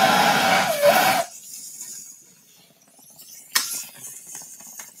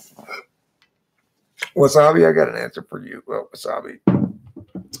 Wasabi, I got an answer for you. Well, Wasabi.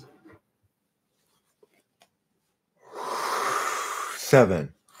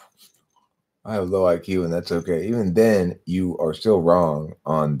 Seven. I have low IQ, and that's okay. Even then, you are still wrong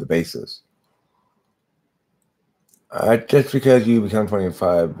on the basis. Just because you become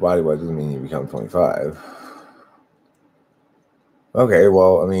 25 body-wise doesn't mean you become 25. Okay,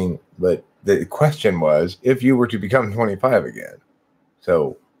 well, I mean, but the question was if you were to become 25 again.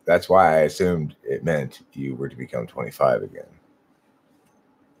 So that's why I assumed it meant you were to become 25 again.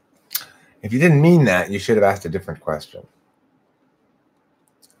 If you didn't mean that, you should have asked a different question.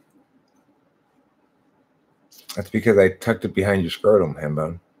 That's because I tucked it behind your scrotum,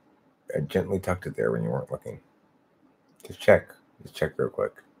 Hambone. I gently tucked it there when you weren't looking. Just check. Just check real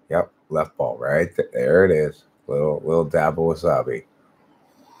quick. Yep, left ball right there. It is. Little dab of wasabi.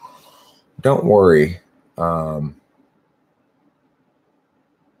 Don't worry.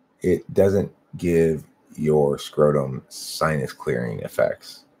 It doesn't give your scrotum sinus clearing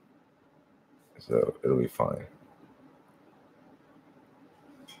effects. So it'll be fine.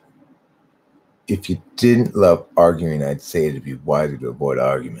 If you didn't love arguing, I'd say it'd be wiser to avoid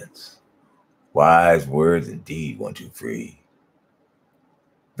arguments. Wise words indeed, 1, 2, 3.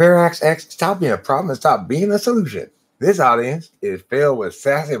 Verax X, stop being a problem and stop being a solution. This audience is filled with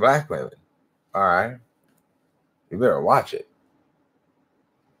sassy black women. All right. You better watch it.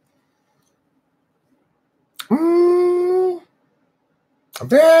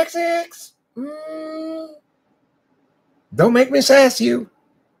 Verax X. Don't make me sass you.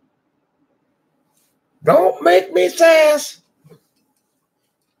 Don't make me sass.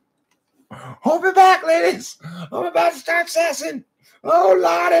 Hold me back, ladies. I'm about to start sassing. Oh,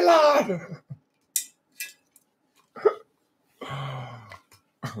 lordy, Lord.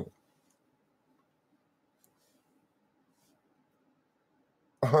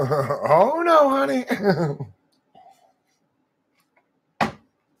 Oh, no, honey.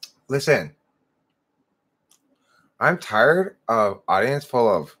 Listen, I'm tired of audience full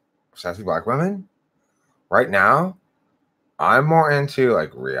of sassy black women. Right now, I'm more into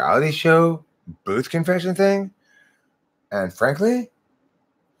like reality show booth confession thing. And frankly,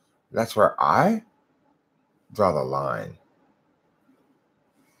 that's where I draw the line.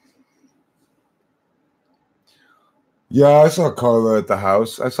 Yeah, I saw Carla at the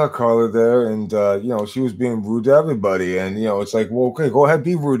house. I saw Carla there, and she was being rude to everybody. And it's like, well, okay, go ahead,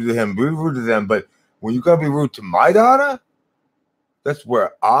 be rude to him, be rude to them. But when you gotta be rude to my daughter, that's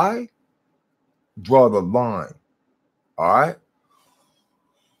where I draw the line. All right.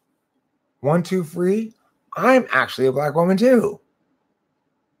 1, 2, 3. I'm actually a black woman too.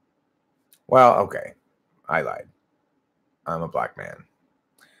 Well, okay, I lied. I'm a black man,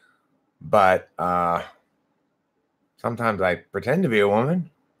 but sometimes I pretend to be a woman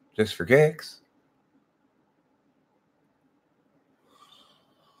just for kicks.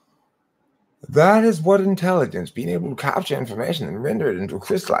 That is what intelligence, being able to capture information and render it into a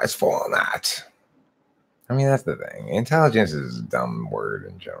crystallized format. I mean, that's the thing. Intelligence is a dumb word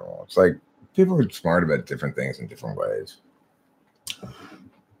in general. It's like people are smart about different things in different ways.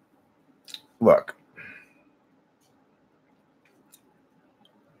 Look,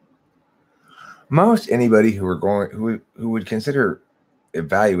 most anybody who would consider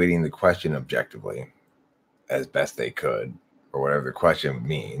evaluating the question objectively as best they could, or whatever the question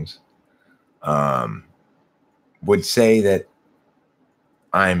means, would say that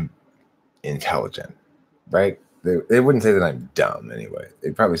I'm intelligent, right? They wouldn't say that I'm dumb anyway.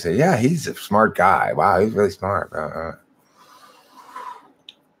 They'd probably say, yeah, he's a smart guy. Wow, he's really smart.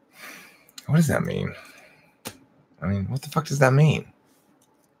 What does that mean? I mean, what the fuck does that mean?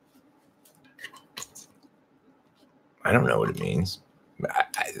 I don't know what it means.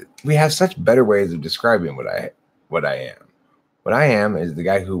 We have such better ways of describing what I am. What I am is the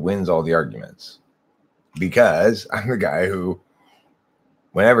guy who wins all the arguments, because I'm the guy who,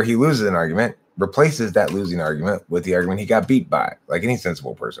 whenever he loses an argument, replaces that losing argument with the argument he got beat by, like any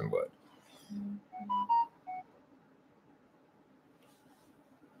sensible person would.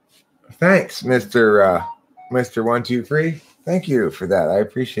 Thanks, Mr. 123. Thank you for that. I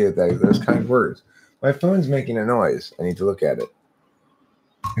appreciate those kind words. My phone's making a noise. I need to look at it.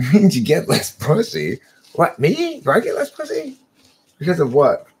 It means you get less pussy. What, me? Do I get less pussy? Because of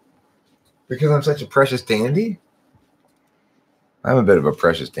what? Because I'm such a precious dandy? I'm a bit of a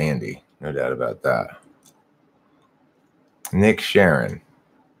precious dandy. No doubt about that. Nick Sharon.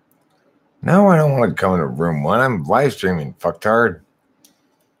 No, I don't want to come into room 1. I'm live streaming, fucktard.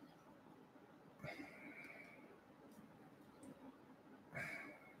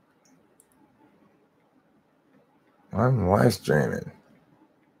 I'm live streaming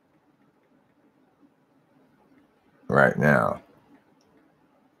right now.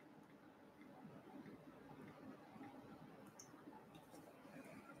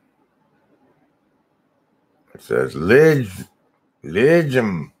 It says Lidgem.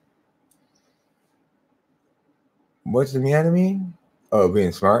 What's the mean? Oh,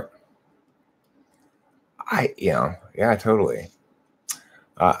 being smart. Yeah, totally.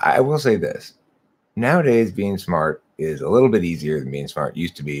 I will say this. Nowadays, being smart is a little bit easier than being smart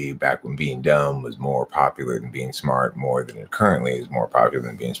used to be, back when being dumb was more popular than being smart, more than it currently is more popular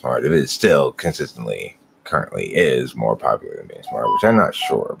than being smart. It is still consistently, currently is more popular than being smart, which I'm not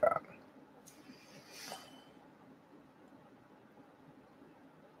sure about.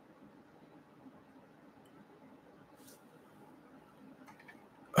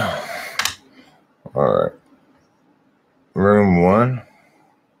 All right. Room 1.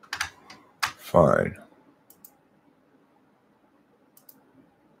 Fine.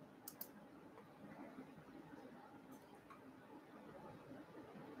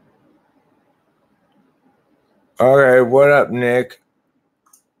 Okay, what up, Nick?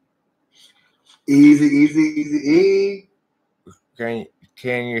 Easy. Can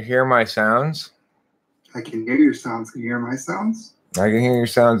you hear my sounds? I can hear your sounds. Can you hear my sounds? I can hear your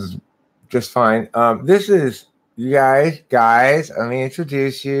sounds just fine. This is you guys. Let me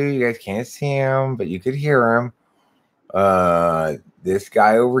introduce you. You guys can't see him, but you could hear him. This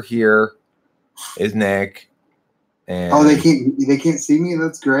guy over here is Nick. And they can't see me?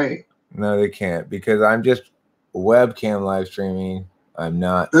 That's great. No, they can't, because I'm just webcam live streaming. I'm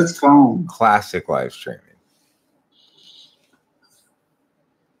not. That's phone. Classic live streaming.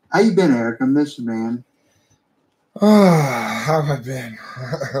 How you been, Eric? I miss you, man. Oh, how have I been?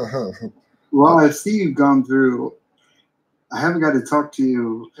 Well, I see you've gone through. I haven't got to talk to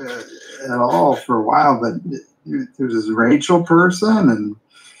you at all for a while, but there's this Rachel person, and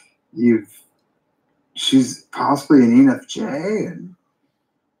she's possibly an ENFJ, and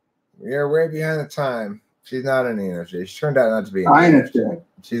you're way behind the time. She's not an ENFJ. She turned out not to be an INFJ.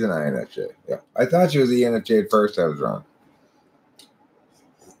 She's an INFJ. Yeah, I thought she was an ENFJ at first. I was wrong.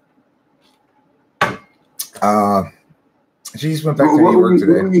 She just went back to New York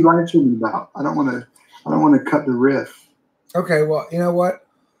today. What were you live streaming about? I don't want to cut the riff. Okay, well, you know what?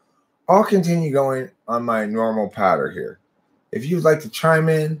 I'll continue going on my normal pattern here. If you'd like to chime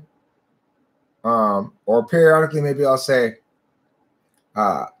in, or periodically, maybe I'll say,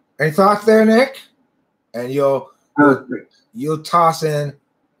 any thoughts there, Nick? And you'll toss in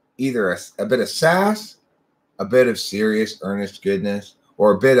either a bit of sass, a bit of serious, earnest goodness,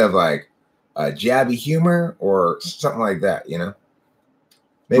 or a bit of like jabby humor or something like that, you know?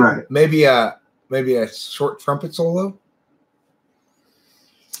 Maybe a short trumpet solo.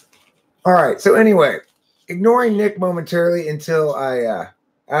 All right. So anyway, ignoring Nick momentarily until I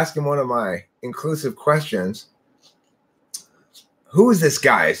ask him one of my inclusive questions. Who is this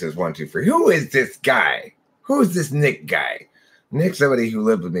guy? Says 123. Who is this guy? Who is this Nick guy? Nick's somebody who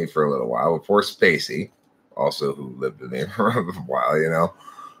lived with me for a little while before Spacey, also who lived with me for a while, you know.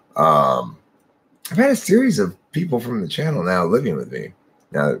 I've had a series of people from the channel now living with me.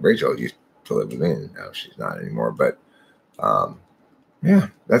 Now that Rachel used to live with me, and now she's not anymore. But yeah,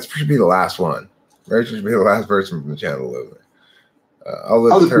 that should be the last one. Rachel should be the last person from the channel to live with me. I'll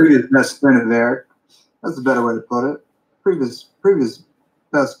live with her. Previous best friend of Eric. That's a better way to put it. Previous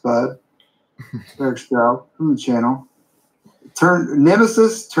best bud. Eric Stroud from the channel. Turned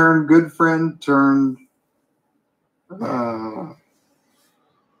nemesis, turned good friend, turned Nixon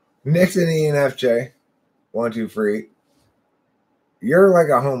ENFJ, 1, 2, 3. You're like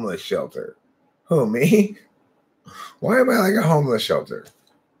a homeless shelter. Who, me? Why am I like a homeless shelter?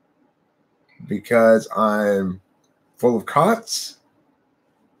 Because I'm full of cots?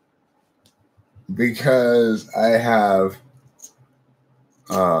 Because I have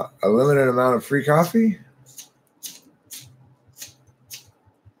a limited amount of free coffee?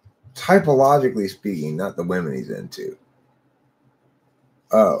 Typologically speaking, not the women he's into.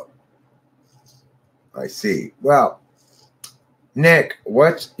 Oh, I see. Well, Nick,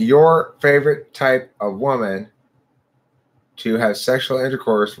 what's your favorite type of woman to have sexual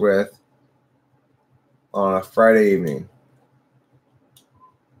intercourse with on a Friday evening?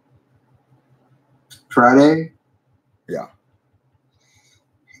 Friday? Yeah.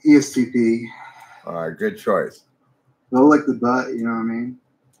 ESTP. All right, good choice. They'll like the butt, you know what I mean?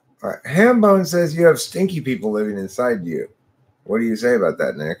 All right. Hambone says you have stinky people living inside you. What do you say about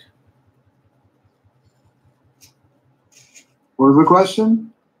that, Nick? What was the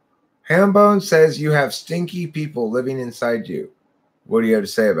question? Hambone says you have stinky people living inside you. What do you have to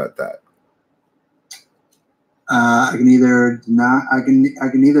say about that? I can either deny. I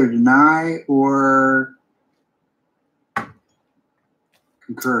can either deny or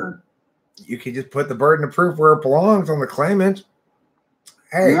concur. You can just put the burden of proof where it belongs on the claimant.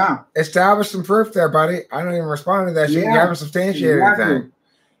 Hey, Yeah. Establish some proof there, buddy. I don't even respond to that shit. Yeah, You haven't substantiated exactly. anything.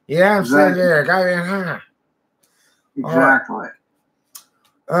 Yeah, I'm Exactly. sitting there. Got me, huh? Exactly.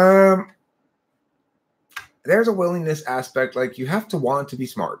 There's a willingness aspect, like you have to want to be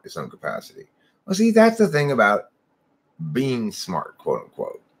smart to some capacity. Well, see, that's the thing about being smart, quote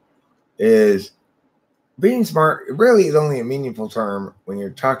unquote, is being smart really is only a meaningful term when you're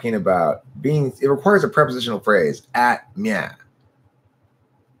talking about being. It requires a prepositional phrase at mea.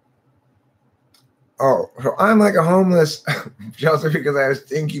 Oh, so I'm like a homeless shelter because I have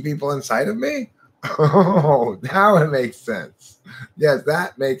stinky people inside of me? Oh, now it makes sense. Yes,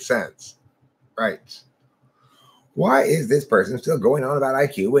 that makes sense. Right. Why is this person still going on about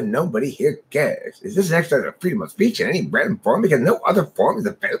IQ when nobody here cares? Is this an exercise of freedom of speech in any random form because no other form is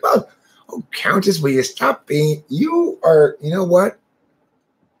available? Oh, Countess, will you stop being... You are... You know what?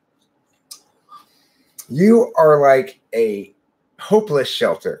 You are like a hopeless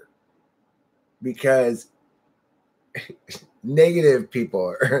shelter because negative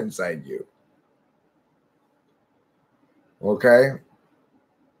people are inside you. Okay?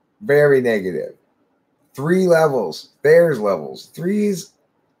 Very negative. 3 levels. There's levels. 3s.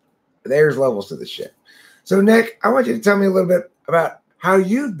 There's levels to the shit. So, Nick, I want you to tell me a little bit about how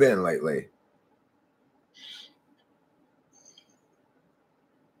you've been lately.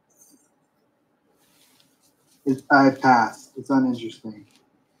 I passed. It's uninteresting.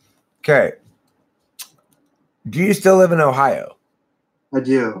 Okay. Do you still live in Ohio? I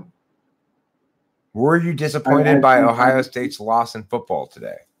do. Were you disappointed by Ohio State's loss in football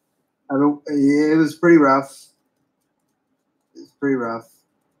today? It was pretty rough. It's pretty rough.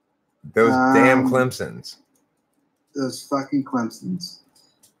 Those damn Clemsons. Those fucking Clemsons.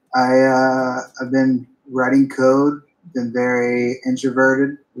 I've been writing code, been very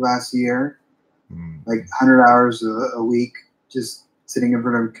introverted last year, like 100 hours a week, just sitting in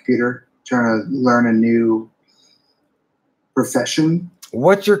front of a computer, trying to learn a new profession.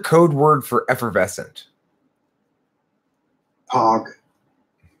 What's your code word for effervescent? Pog.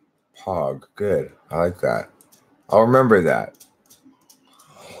 Pog. Good. I like that. I'll remember that.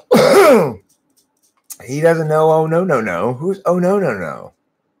 He doesn't know. Oh, no, no, no. Who's Oh, no, no, no?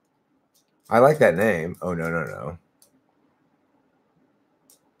 I like that name. Oh, no, no,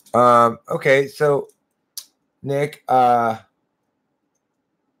 no. Okay, so Nick,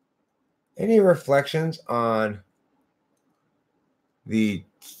 any reflections on the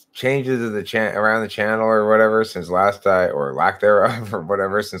changes of the around the channel or whatever since last or lack thereof or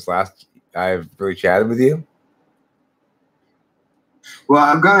whatever since last I've really chatted with you? Well,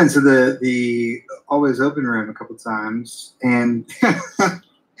 I've gone into the always open room a couple times, and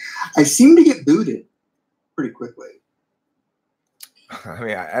I seem to get booted pretty quickly. I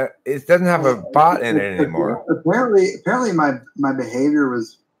mean, it doesn't have a bot in it anymore. Apparently, my behavior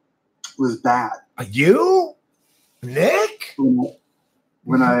was bad. You, Nick?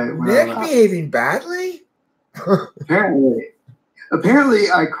 When I Nick behaving badly? Apparently,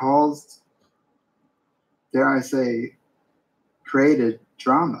 I caused, dare I say, created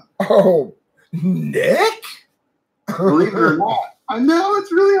drama. Oh, Nick? Believe it or not, I know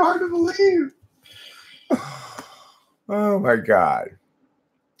it's really hard to believe. Oh my God.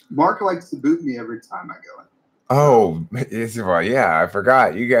 Mark likes to boot me every time I go in. Oh, well, yeah, I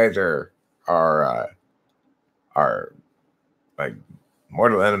forgot. You guys are like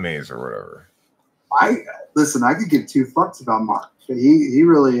mortal enemies or whatever. Listen. I could give two fucks about Mark, but he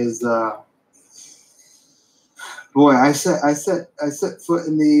really is. Boy, I set foot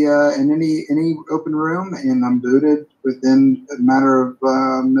in the in any open room, and I'm booted within a matter of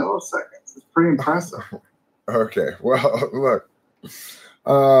milliseconds. It's pretty impressive. Okay, well, look,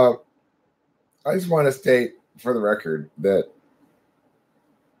 I just want to state for the record that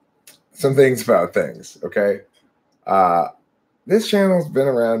some things about things. Okay, this channel's been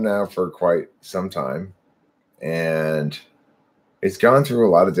around now for quite some time, and it's gone through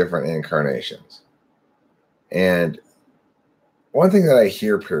a lot of different incarnations. And one thing that I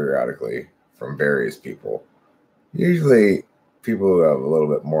hear periodically from various people, usually people who have a little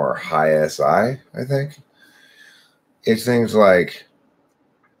bit more high SI, I think, it's things like,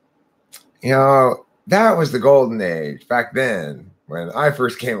 that was the golden age back then when I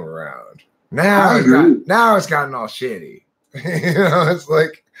first came around. Now it's gotten all shitty. It's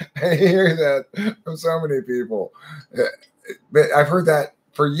like I hear that from so many people. But I've heard that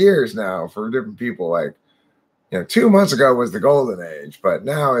for years now for different people. Like, 2 months ago was the golden age, but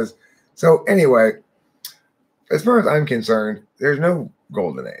now is so. Anyway, as far as I'm concerned, there's no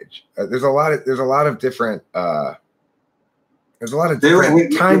golden age. There's a lot of different time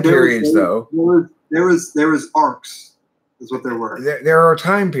periods, though. There was arcs, is what there were. There are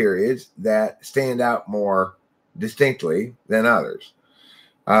time periods that stand out more distinctly than others.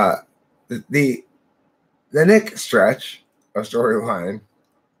 The Nick stretch of storyline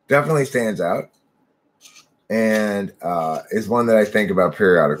definitely stands out, and is one that I think about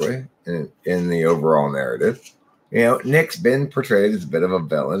periodically in the overall narrative. Nick's been portrayed as a bit of a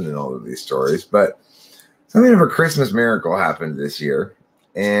villain in all of these stories, but something of a Christmas miracle happened this year.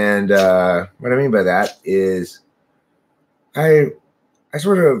 And what I mean by that is I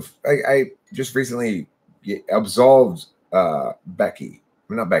just recently absolved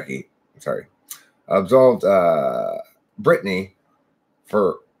Brittany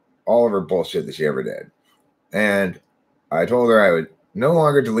for all of her bullshit that she ever did. And I told her I would no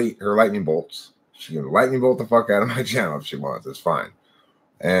longer delete her lightning bolts. She can lightning bolt the fuck out of my channel if she wants. It's fine.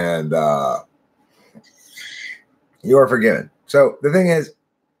 And you are forgiven. So the thing is,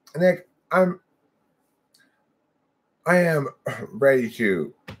 Nick, I am ready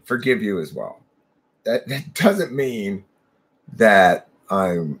to forgive you as well. That doesn't mean that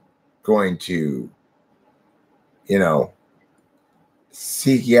I'm going to,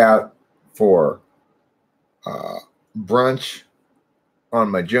 seek you out for brunch on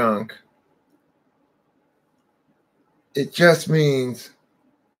my junk. It just means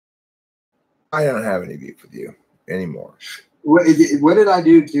I don't have any beef with you anymore. What did I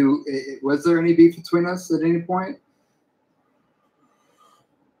do was there any beef between us at any point?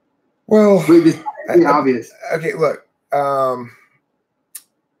 Well, obvious. Okay, look,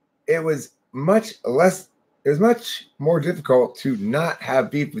 it was much more difficult to not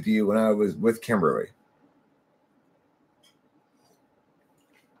have beef with you when I was with Kimberly.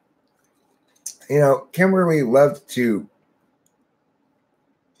 Kimberly loved to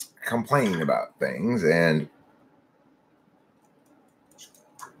complain about things, and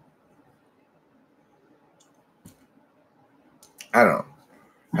I don't know.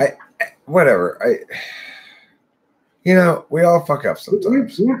 We all fuck up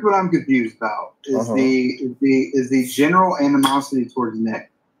sometimes. Here's what I'm confused about is the general animosity towards Nick.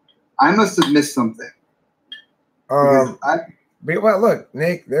 I must have missed something. Look,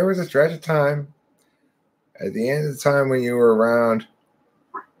 Nick, there was a stretch of time at the end of the time when you were around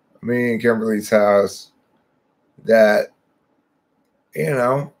me and Kimberly's house that,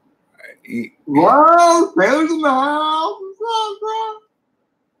 well, Taylor's in the house.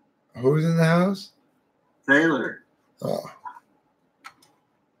 Who's in the house? Taylor. Oh,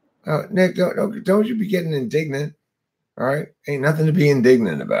 Nick, don't you be getting indignant. All right, ain't nothing to be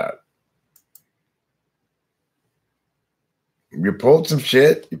indignant about. You pulled some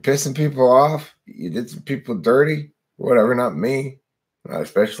shit. You pissed some people off. You did some people dirty. Whatever, not me.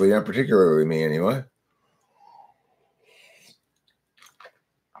 Not particularly me anyway.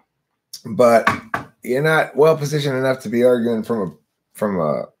 But you're not well positioned enough to be arguing from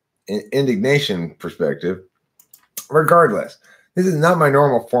a indignation perspective. Regardless, this is not my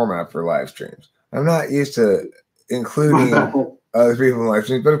normal format for live streams. I'm not used to including other people in live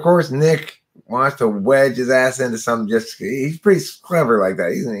streams, but of course, Nick wants to wedge his ass into something. He's pretty clever like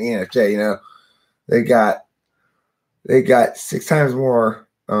that. He's an ENFJ, They got 6 times more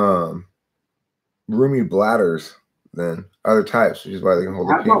roomy bladders than other types, which is why they can hold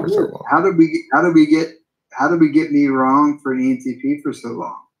their pee for so long. How did we get me wrong for an ENTP for so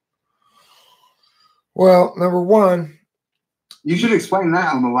long? Well, number one, you should explain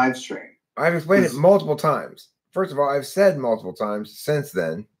that on the live stream. I've explained it multiple times. First of all, I've said multiple times since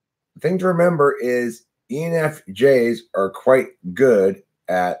then. The thing to remember is ENFJs are quite good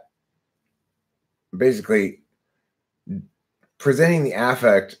at basically presenting the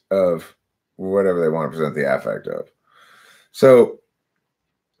affect of whatever they want to present the affect of. So,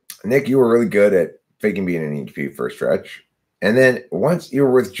 Nick, you were really good at faking being an ENTP for a stretch. And then once you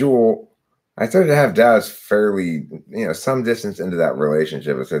were with Jewel, I started to have doubts fairly, some distance into that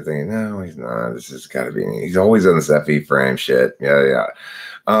relationship. I started thinking, no, he's not. This has got to be, he's always on this FE frame shit. Yeah.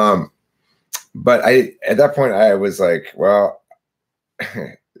 But at that point, I was like, well,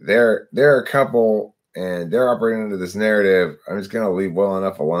 they're a couple and they're operating under this narrative. I'm just going to leave well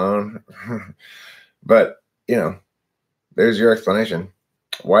enough alone. But, there's your explanation.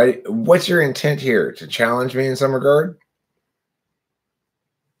 What's your intent here? To challenge me in some regard?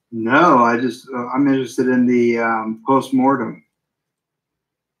 No, I'm interested in the post-mortem.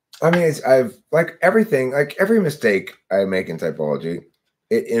 I mean, I've like everything, like every mistake I make in typology,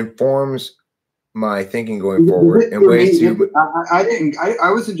 it informs my thinking going forward in ways to.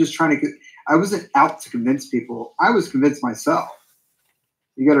 I wasn't just trying to. I wasn't out to convince people. I was convinced myself.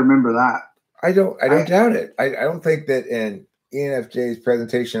 You got to remember that. I don't doubt it. I don't think that an ENFJ's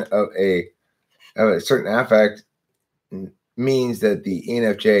presentation of a certain affect means that the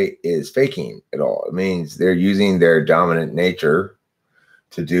ENFJ is faking at all. It means they're using their dominant nature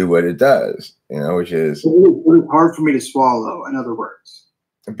to do what it does, which is it's hard for me to swallow, in other words.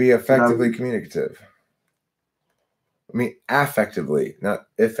 Be effectively communicative. I mean, affectively, not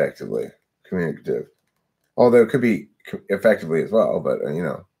effectively communicative. Although it could be effectively as well, but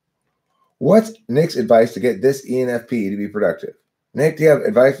What's Nick's advice to get this ENFP to be productive? Nick, do you have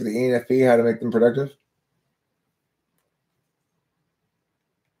advice for the ENFP how to make them productive?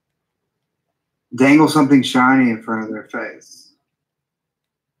 Dangle something shiny in front of their face.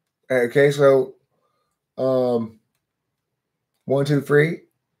 Okay, so 1, 2, 3.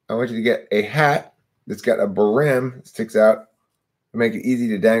 I want you to get a hat that's got a brim that sticks out to make it easy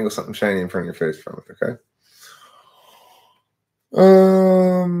to dangle something shiny in front of your face from it, okay?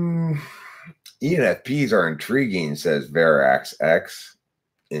 ENFPs are intriguing, says Verax X.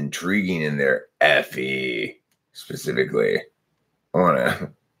 Intriguing in their FE specifically. I want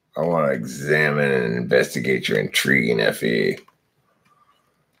to examine and investigate your intriguing FE.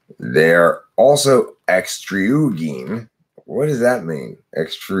 They're also extriguing. What does that mean?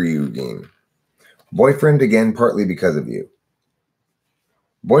 Extriguing. Boyfriend again, partly because of you.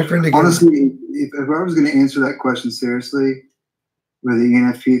 Boyfriend again. Honestly, if I was going to answer that question seriously with the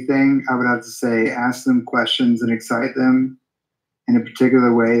ENFP thing, I would have to say ask them questions and excite them in a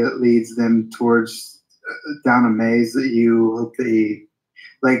particular way that leads them towards down a maze that you hope they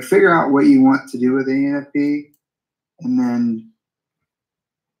like. Figure out what you want to do with the ENFP, and then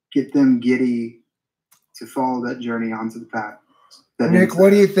get them giddy to follow that journey onto the path. Nick, what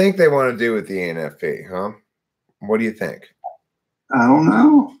do you think they want to do with the ENFP, huh? What do you think? I don't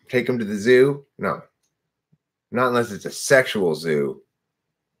know. Take them to the zoo? No. Not unless it's a sexual zoo.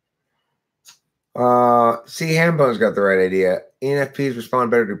 See, Hambone's got the right idea. ENFPs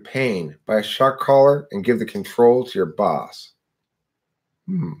respond better to pain. Buy a shark collar and give the control to your boss.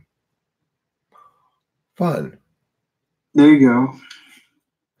 Fun. There you go.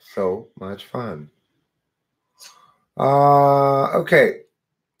 So much fun. Okay.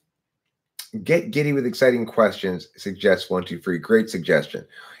 Get giddy with exciting questions, suggests 1, 2, 3. Great suggestion.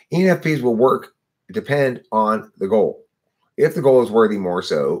 ENFPs will depend on the goal. If the goal is worthy, more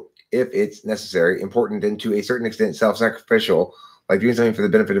so. If it's necessary, important, and to a certain extent self-sacrificial, like doing something for the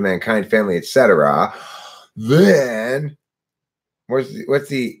benefit of mankind, family, etc., then what's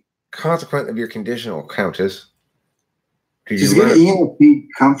the consequence of your conditional, Countess? Just get ENFP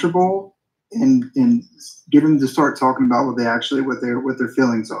comfortable and get them to start talking about what their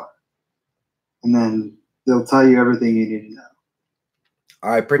feelings are, and then they'll tell you everything you need to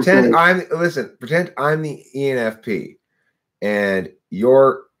know. Pretend I'm the ENFP, and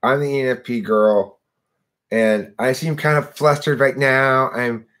I'm the ENFP girl, and I seem kind of flustered right now.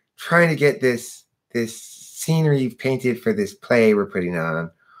 I'm trying to get this scenery you've painted for this play we're putting on.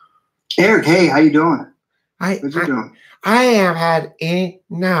 Eric, hey, how you doing? What you doing? I have had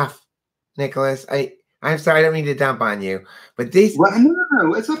enough, Nicholas. I'm sorry, I don't mean to dump on you, but these. What?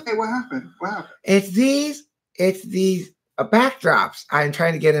 No, it's okay. What happened? It's these backdrops. I'm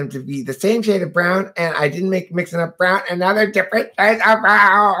trying to get them to be the same shade of brown, and I didn't mix enough brown, and now they're different shades of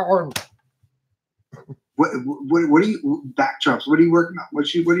brown. What are you backdrops? What are you working on? What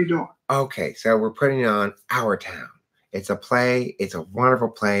are you doing? Okay, so we're putting on Our Town. It's a play. It's a wonderful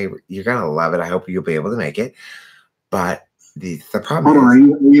play. You're gonna love it. I hope you'll be able to make it. But the problem is, are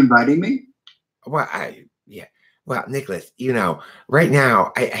you inviting me? Well, yeah. Well, Nicholas, right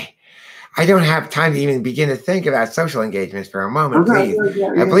now I don't have time to even begin to think about social engagements for a moment. Okay,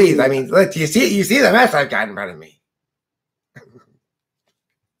 please, please. I mean, look, you see the mess I've got in front of me.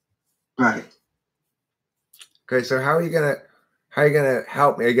 Right. Okay, so how are you gonna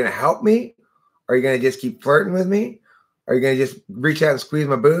help me? Are you gonna help me? Or are you gonna just keep flirting with me? Are you gonna just reach out and squeeze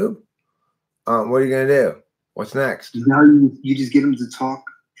my boob? What are you gonna do? What's next? Now you just get them to talk.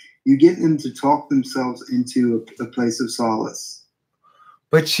 You get them to talk themselves into a place of solace.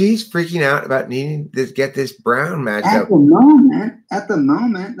 But she's freaking out about needing to get this brown matched up. At the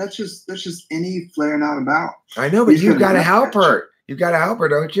moment, that's just any flaring out about. I know, but you've got to help her. You've got to help her,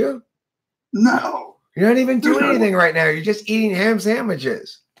 don't you? No. You're not even doing anything right now. You're just eating ham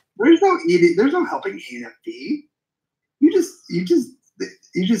sandwiches. There's no eating. There's no helping ENFP. They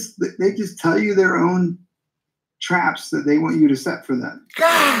just tell you their own traps that they want you to set for them.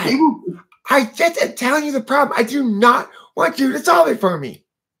 God, I just am telling you the problem. I do not want you to solve it for me.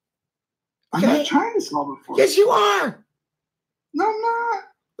 Okay? I'm not trying to solve it for you. Yes, you are. No, I'm not.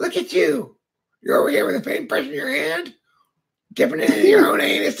 Look at you. You're over here with a paintbrush in your hand, dipping it in your own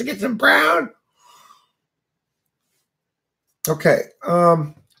anus to get some brown. Okay.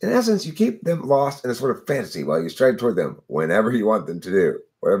 In essence, you keep them lost in a sort of fantasy while you stride toward them whenever you want them to do,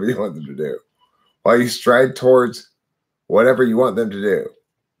 whatever you want them to do. While you stride towards whatever you want them to do.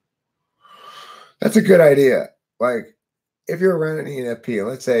 That's a good idea. Like, if you're around an ENFP, and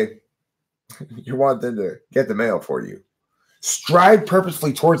let's say you want them to get the mail for you, stride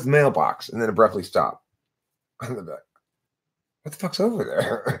purposefully towards the mailbox and then abruptly stop. And they'll be like, what the fuck's over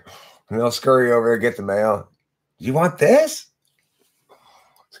there? And they'll scurry over there, get the mail. Do you want this?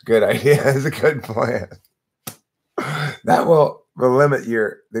 It's a good idea. It's a good plan. That will limit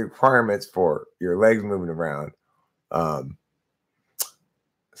the requirements for your legs moving around so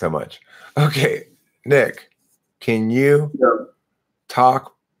much. Okay, Nick, can you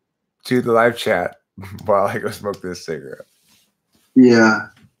talk to the live chat while I go smoke this cigarette? Yeah.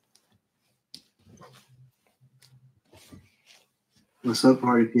 What's up,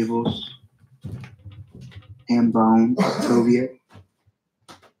 party people? Ham Bone, Soviet.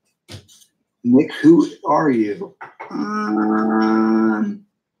 Nick, who are you? I'm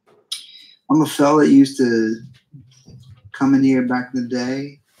a fella that used to come in here back in the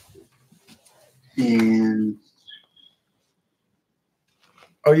day, and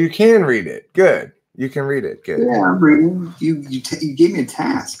oh, you can read it. Good, you can read it. Good. Yeah, I'm reading. You gave me a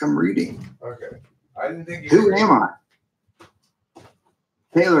task. I'm reading. Okay. I didn't think. Who am I?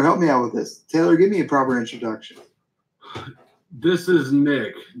 Taylor, help me out with this. Taylor, give me a proper introduction. This is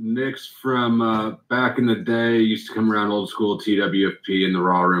Nick. Nick's from back in the day. Used to come around old school TWFP in the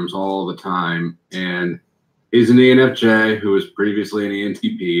raw rooms all the time. And he's an ENFJ who was previously an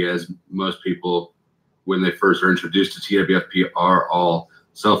ENTP, as most people, when they first are introduced to TWFP, are all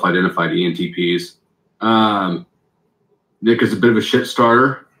self-identified ENTPs. Nick is a bit of a shit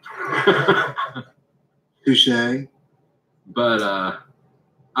starter. Touché. But I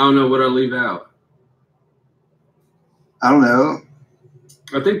don't know what I'll leave out. I don't know.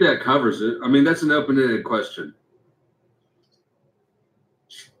 I think that covers it. I mean, that's an open-ended question.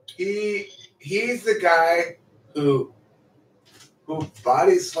 He's the guy who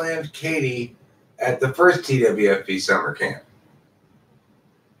body slammed Katie at the first TWFP summer camp.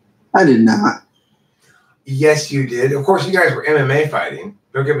 I did not. Yes, you did. Of course, you guys were MMA fighting.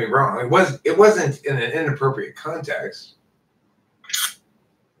 Don't get me wrong. It wasn't in an inappropriate context.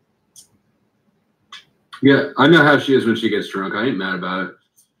 Yeah, I know how she is when she gets drunk. I ain't mad about it.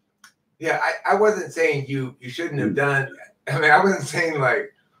 Yeah, I wasn't saying you shouldn't have done. I mean, I wasn't saying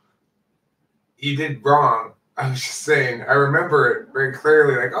like you did wrong. I was just saying I remember it very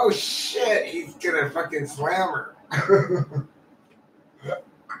clearly. Like, oh shit, he's gonna fucking slam her.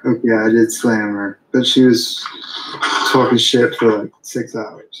 Okay, I did slam her, but she was talking shit for like 6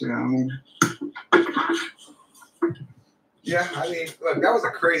 hours. You know what I mean? Yeah, I mean, look, that was a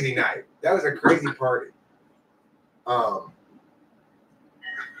crazy night. That was a crazy party.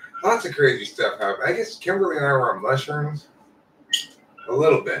 Lots of crazy stuff happened. I guess Kimberly and I were on mushrooms. A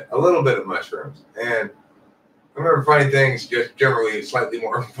little bit of mushrooms. And I remember finding things just generally slightly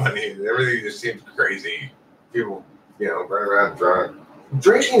more funny. Everything just seemed crazy. People, running around drunk.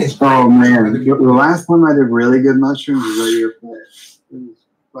 Drinking is great. Oh, man. The last time I did really good mushrooms was at your place. It was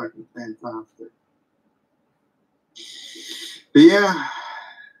fucking fantastic. But yeah,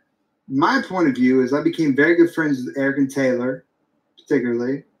 my point of view is I became very good friends with Eric and Taylor,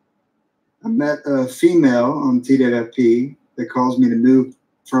 particularly. I met a female on TWFP that caused me to move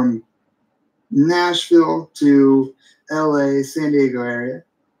from Nashville to LA, San Diego area.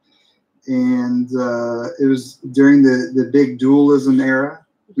 And it was during the big dualism era.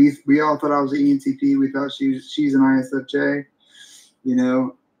 We all thought I was an ENTP. We thought she's an ISFJ. You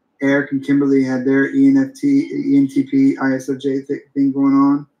know, Eric and Kimberly had their ENTP, ISFJ thing going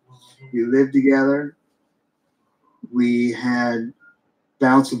on. We lived together. We had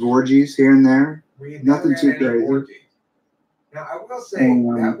bouts of orgies here and there. Nothing too crazy. Now, I will say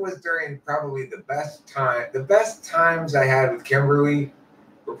that was during probably the best time. The best times I had with Kimberly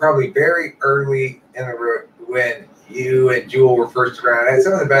were probably very early in the when you and Jewel were first around. And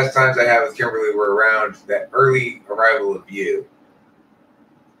some of the best times I had with Kimberly were around that early arrival of you.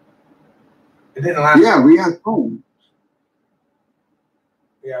 It didn't last. Yeah, we had fun.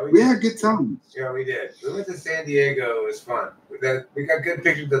 Yeah, we had good times. Yeah, we did. We went to San Diego. It was fun. We got good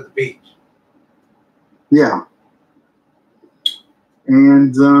pictures at the beach. Yeah.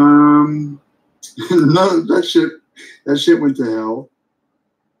 And no, that shit went to hell.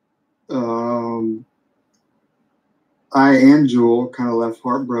 I and Jewel kind of left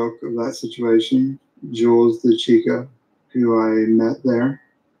heartbroken of that situation. Jewel's the chica who I met there.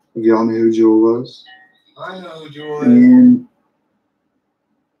 If y'all know who Jewel was. I know who Jewel is. And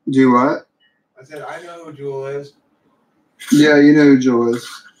do what? I said I know who Jewel is. Yeah, you know who Jewel is.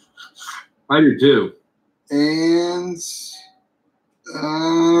 I do too. And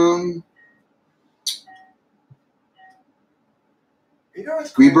you know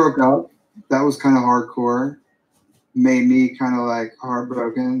what's cool? We broke up. That was kind of hardcore. Made me kind of like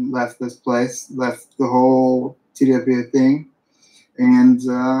heartbroken. Left this place. Left the whole TWA thing. And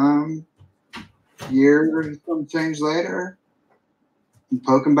year or some change later, I'm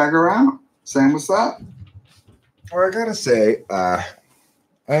poking back around, saying what's up. Well, I gotta say, I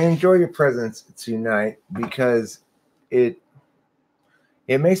enjoy your presence tonight because it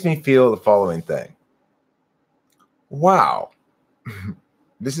makes me feel the following thing. Wow,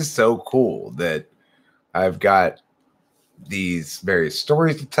 this is so cool that I've got these various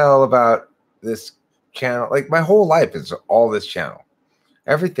stories to tell about this channel. Like my whole life is all this channel.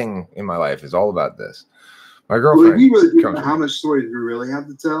 Everything in my life is all about this. My girlfriend. Well, you really think about how much stories we really have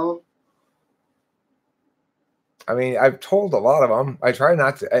to tell. I mean, I've told a lot of them. I try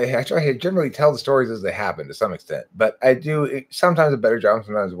not to. I try to generally tell the stories as they happen to some extent, but I do sometimes a better job,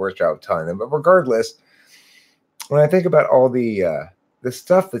 sometimes a worse job of telling them. But regardless, when I think about all the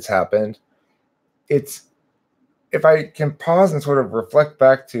stuff that's happened, it's if I can pause and sort of reflect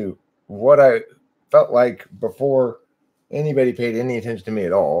back to what I felt like before anybody paid any attention to me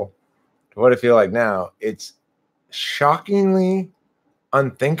at all, to what I feel like now, it's shockingly,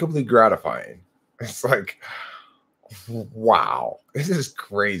 unthinkably gratifying. It's like, wow, this is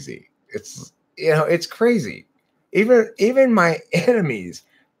crazy. It's, you know, it's crazy. Even my enemies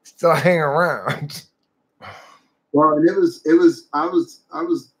still hang around. Well, and I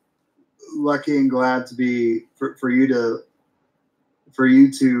was lucky and glad to be for you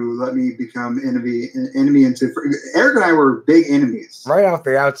to let me become enemy into Eric and I were big enemies right off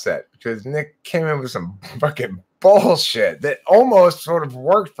the outset because Nick came in with some fucking bullshit that almost sort of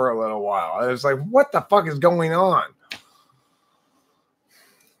worked for a little while. I was like, what the fuck is going on?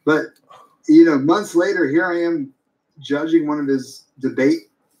 But you know, months later, here I am judging one of his debate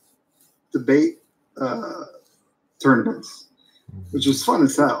tournaments, which was fun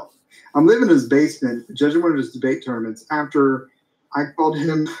as hell. I'm living in his basement, judging one of his debate tournaments after I called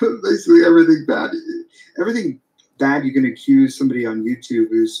him basically everything bad you can accuse somebody on YouTube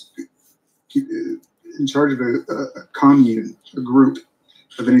who's in charge of a commune, a group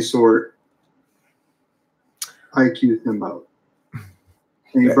of any sort. I accused him of.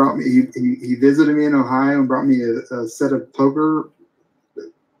 And he brought me. He visited me in Ohio and brought me a set of poker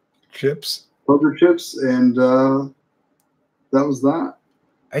chips, and that was that.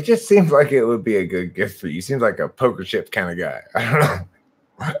 It just seems like it would be a good gift for you. You seem like a poker chip kind of guy. I don't know.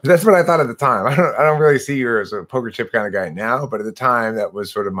 That's what I thought at the time. I don't really see you as a poker chip kind of guy now, but at the time that was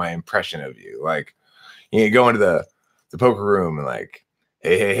sort of my impression of you. Like, you go into the poker room and like,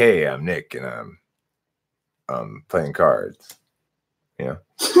 hey, I'm Nick and I'm playing cards. Yeah.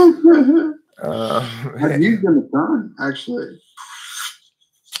 I've used them a ton, actually.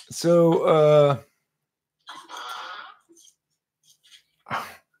 So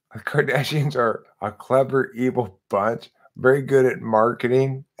the Kardashians are a clever, evil bunch, very good at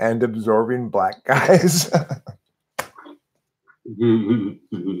marketing and absorbing black guys.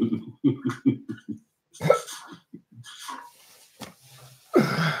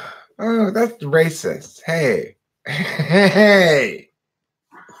 Oh, that's racist. Hey. Hey.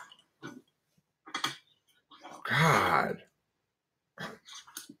 God.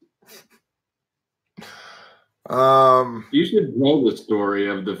 You should tell the story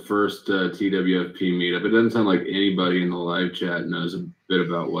of the first TWFP meetup. It doesn't sound like anybody in the live chat knows a bit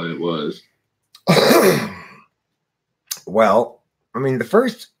about what it was. Well, I mean, the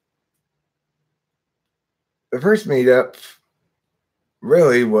first meetup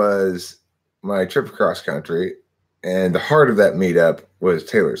really was my trip across country, and the heart of that meetup was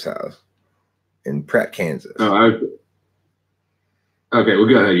Taylor's house in Pratt, Kansas. Oh, okay, well,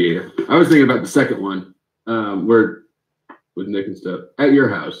 go ahead. Yeah, I was thinking about the second one, where with Nick and stuff at your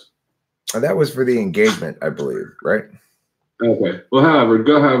house. And that was for the engagement, I believe, right? Okay. Well,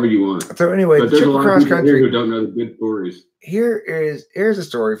 go however you want. So anyway, but there's a lot of people here who don't know the good stories. Here's a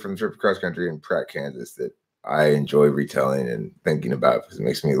story from the trip across country in Pratt, Kansas that I enjoy retelling and thinking about because it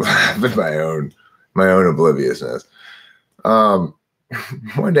makes me laugh at my own obliviousness. One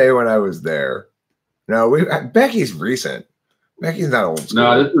day when I was there, Becky's recent. Becky's not old school.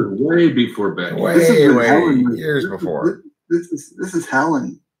 No, this was way before Becky. Way years before. This is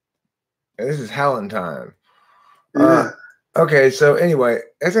Helen. This is Helen time. Yeah. Okay, so anyway,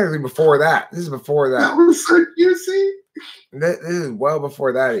 that's actually before that. This is before that. That was so juicy. This is well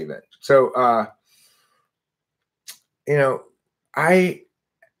before that even. So, I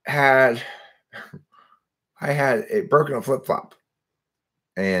had broken a flip flop,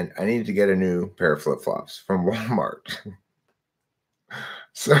 and I needed to get a new pair of flip flops from Walmart.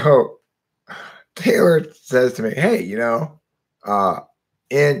 So Taylor says to me, "Hey,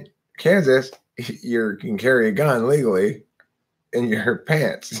 in Kansas, you can carry a gun legally in your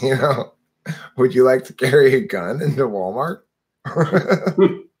pants. Would you like to carry a gun into Walmart?"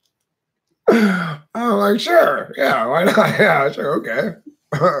 I'm like, sure, yeah, why not? Yeah, sure, okay.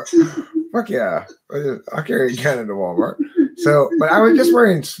 Fuck yeah, I'll carry a gun into Walmart. So, but I was just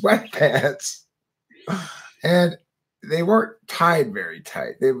wearing sweatpants, and they weren't tied very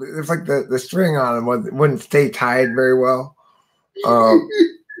tight. It was like the string on them wouldn't stay tied very well.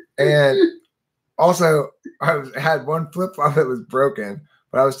 And also, I had one flip flop that was broken,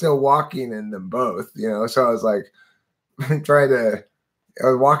 but I was still walking in them both. So I was like I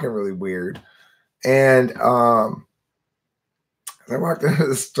was walking really weird. And as I walked into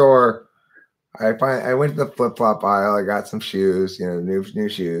the store, I went to the flip flop aisle. I got some shoes, new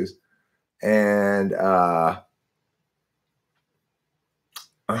shoes, and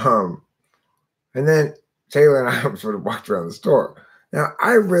then Taylor and I sort of walked around the store. Now,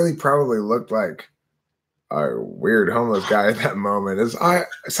 I really probably looked like a weird homeless guy at that moment, as I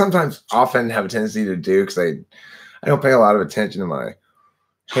sometimes often have a tendency to do, because I don't pay a lot of attention to my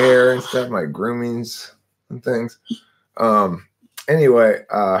hair and stuff, my groomings and things. Anyway,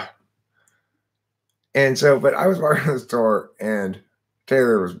 and so, but I was walking to the store, and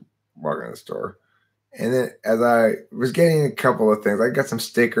Taylor was walking to the store. And then as I was getting a couple of things, I got some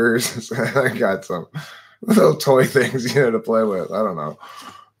stickers. I got some little toy things, to play with. I don't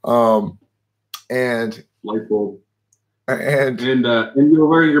know. And light bulb. And you were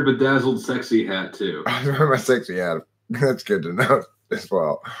wearing your bedazzled sexy hat too. I was wearing my sexy hat. That's good to know as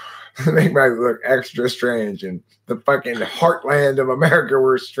well. To make my look extra strange in the fucking heartland of America,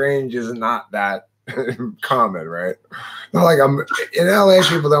 where strange is not that common, right? Not like I'm in LA.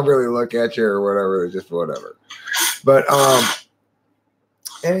 People don't really look at you or whatever. They're just whatever. But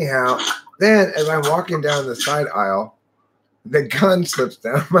anyhow, then as I'm walking down the side aisle, the gun slips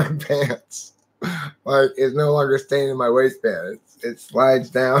down my pants. Like, it's no longer staying in my waistband. It slides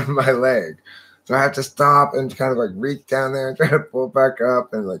down my leg. So I have to stop and kind of like reach down there and try to pull back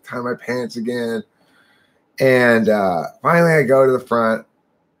up and like tie my pants again. And finally I go to the front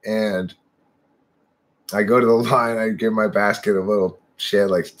and I go to the line. I give my basket a little shit,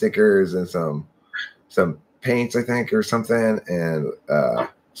 like stickers and some paints, I think, or something, and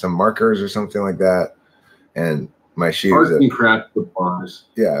some markers or something like that. And my shoes. Arts and craft supplies.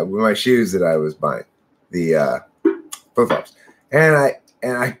 Yeah, my shoes that I was buying, the flip-flops. And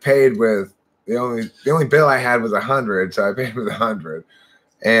I paid with the only bill I had was $100, so I paid with $100.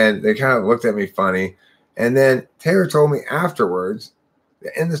 And they kind of looked at me funny. And then Taylor told me afterwards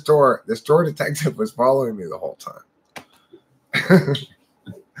that in the store detective was following me the whole time.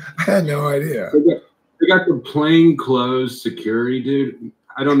 I had no idea. They got the plain clothes security dude.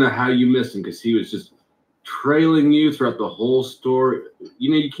 I don't know how you missed him, because he was just trailing you throughout the whole store.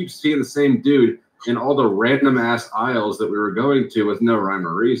 You keep seeing the same dude in all the random ass aisles that we were going to with no rhyme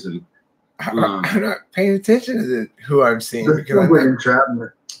or reason. I'm not paying attention to who I'm seeing, because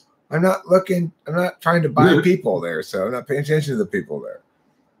I'm not looking. I'm not trying to buy people there, so I'm not paying attention to the people there.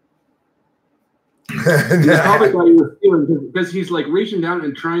 He's probably thought he was stealing because he's like reaching down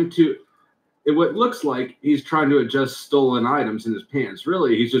and trying to. What looks like he's trying to adjust stolen items in his pants.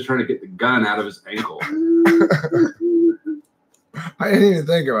 Really, he's just trying to get the gun out of his ankle. I didn't even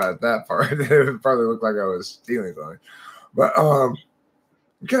think about that part. It probably looked like I was stealing something, but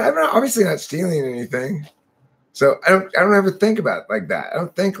because I'm obviously not stealing anything, so I don't ever think about it like that. I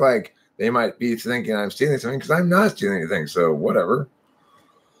don't think like they might be thinking I'm stealing something because I'm not stealing anything. So whatever.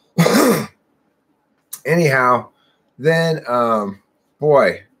 Anyhow, then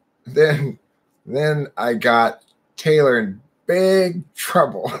boy, then I got Taylor in big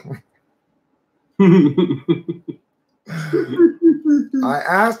trouble. I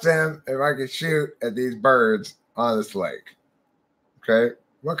asked him if I could shoot at these birds on this lake. Okay.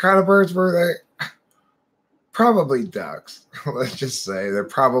 What kind of birds were they? Probably ducks. Let's just say they're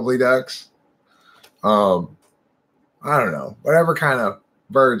probably ducks. I don't know. Whatever kind of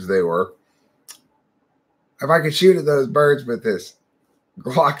birds they were. If I could shoot at those birds with this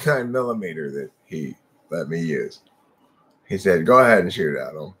Glock 9mm that he let me use. He said, go ahead and shoot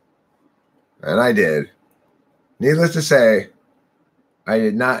at them. And I did. Needless to say, I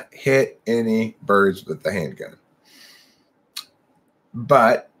did not hit any birds with the handgun.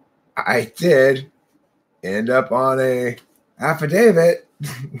 But I did end up on a affidavit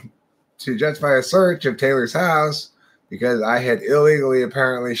to justify a search of Taylor's house because I had illegally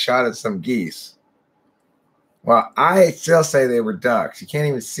apparently shot at some geese. Well, I still say they were ducks. You can't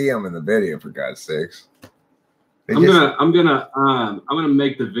even see them in the video, for God's sakes. I'm gonna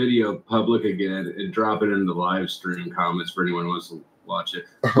make the video public again and drop it in the live stream comments for anyone who wants to watch it.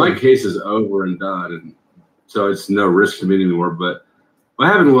 My case is over and done, and so it's no risk to me anymore. But what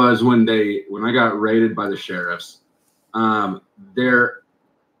happened was when I got raided by the sheriffs, their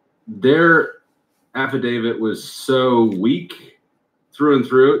affidavit was so weak through and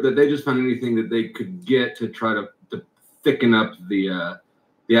through that they just found anything that they could get to try to thicken up the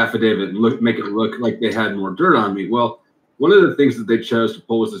affidavit and make it look like they had more dirt on me. Well, one of the things that they chose to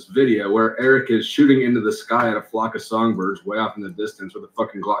pull was this video where Eric is shooting into the sky at a flock of songbirds way off in the distance with a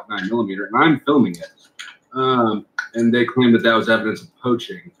fucking Glock 9mm, and I'm filming it. And they claimed that was evidence of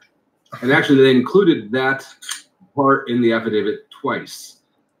poaching. And actually, they included that part in the affidavit twice.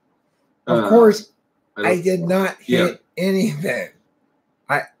 Of course, I did not hit anything.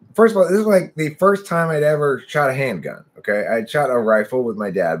 First of all, this is like the first time I'd ever shot a handgun. Okay, I'd shot a rifle with my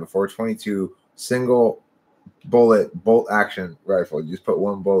dad before, 22 single bullet bolt action rifle. You just put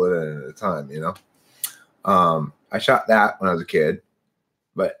one bullet in at a time, you know. I shot that when I was a kid,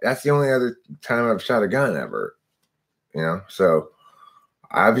 but that's the only other time I've shot a gun ever, you know. So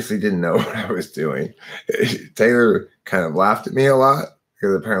I obviously didn't know what I was doing. Taylor kind of laughed at me a lot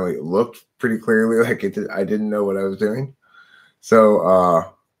because apparently it looked pretty clearly like I didn't know what I was doing.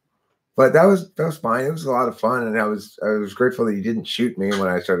 So, but that was fine. It was a lot of fun, and I was grateful that he didn't shoot me when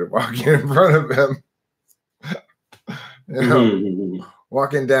I started walking in front of him. You know,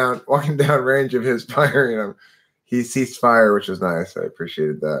 walking down range of his firing him. He ceased fire, which was nice. I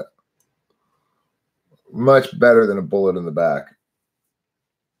appreciated that. Much better than a bullet in the back.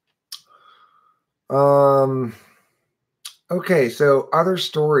 Okay, so other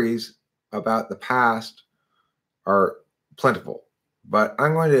stories about the past are plentiful, but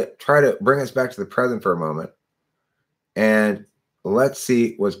I'm going to try to bring us back to the present for a moment, and let's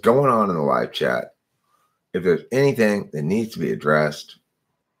see what's going on in the live chat. If there's anything that needs to be addressed.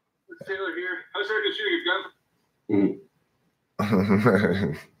 It's Taylor here. How's Eric shooting a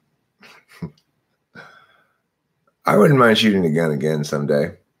gun? I wouldn't mind shooting a gun again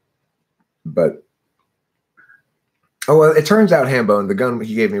someday, but oh well. It turns out, Hambone, the gun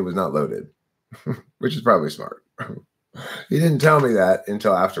he gave me was not loaded, which is probably smart. He didn't tell me that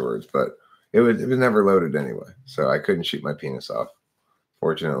until afterwards, but it was never loaded anyway, so I couldn't shoot my penis off.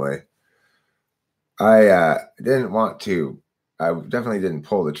 Fortunately, I didn't want to. I definitely didn't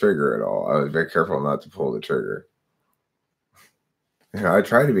pull the trigger at all. I was very careful not to pull the trigger. You know, I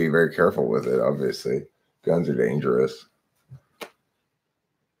try to be very careful with it. Obviously, guns are dangerous.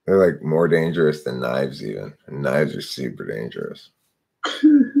 They're like more dangerous than knives even. And knives are super dangerous.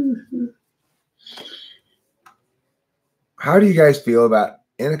 How do you guys feel about,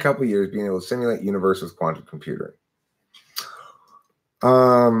 in a couple of years, being able to simulate universe with quantum computing?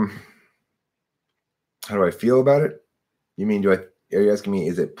 How do I feel about it? You mean, are you asking me,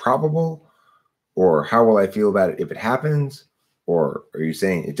 is it probable? Or how will I feel about it if it happens? Or are you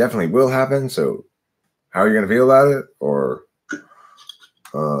saying it definitely will happen? So how are you going to feel about it? Or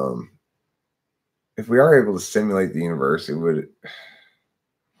if we are able to simulate the universe, it would...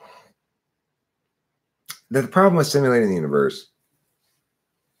 The problem with simulating the universe,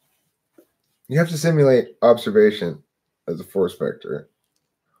 You have to simulate observation as a force vector.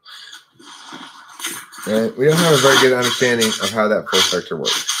 And we don't have a very good understanding of how that force vector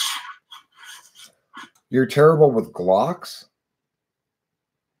works. You're terrible with Glocks?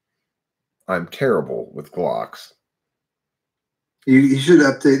 I'm terrible with Glocks. You should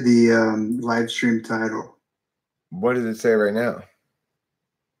update the live stream title. What does it say right now?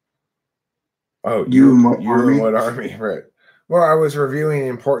 Oh, You and what army? Right. Well, I was reviewing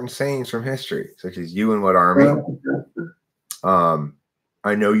important sayings from history, such as "You and what army?"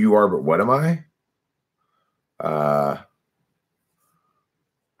 I know you are, but what am I?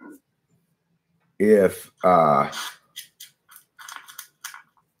 If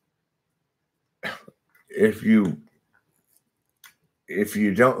you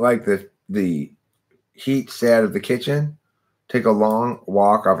don't like the heat stay out of the kitchen, take a long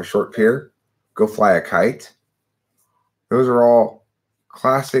walk off a short pier, go fly a kite. Those are all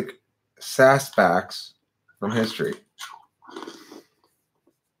classic sassbacks from history.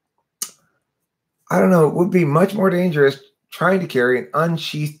 I don't know. It would be much more dangerous trying to carry an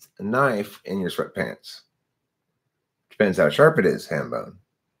unsheathed knife in your sweatpants. Depends how sharp it is, Hambone,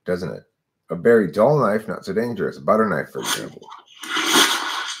 doesn't it? A very dull knife, not so dangerous. A butter knife, for example.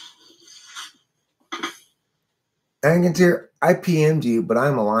 Angantyr, I PM'd you, but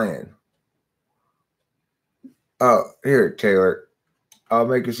I'm a lion. Oh, here, Taylor. I'll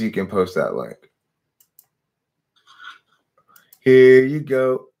make it so you can post that link. Here you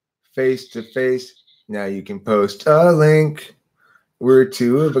go. Face to face. Now you can post a link. We're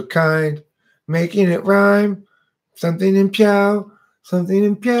two of a kind. Making it rhyme. Something in Pyow. Something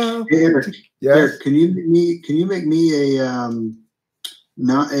in Pyow. Hey, Eric, yes. Eric, can you make me a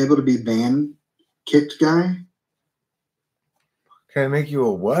not able to be banned kicked guy? Can I make you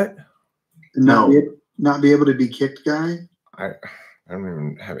a what? Not be able to be kicked guy? I don't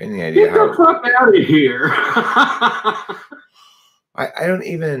even have any idea. Get the fuck out of here. I don't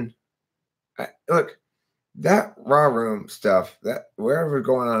even look, that raw room stuff, that wherever's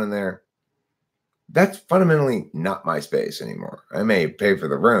going on in there, that's fundamentally not my space anymore. I may pay for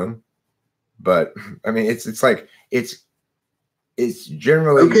the room, but I mean it's like it's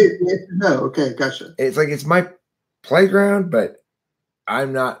generally okay, gotcha. It's like it's my playground, but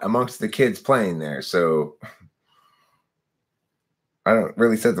I'm not amongst the kids playing there, so I don't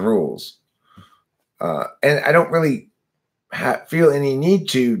really set the rules. And I don't really feel any need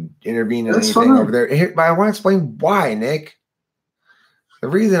to intervene in anything over there. Here, but I want to explain why, Nick. The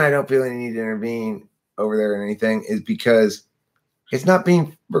reason I don't feel any need to intervene over there in anything is because it's not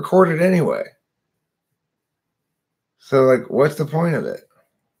being recorded anyway. So, like, what's the point of it?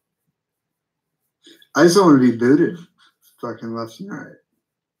 I just don't want to be booted fucking left and right.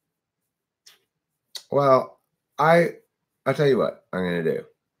 Well, I'll tell you what I'm going to do.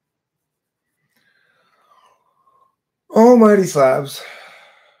 Almighty Slabs,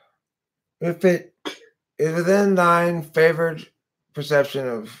 if it is within thine favored perception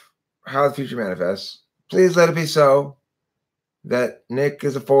of how the future manifests, please let it be so that Nick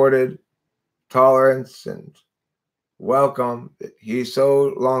is afforded tolerance and welcome that he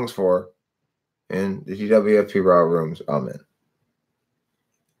so longs for in the TWFP Raw rooms. Amen.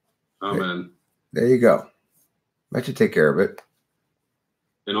 Amen. There you go. That should take care of it.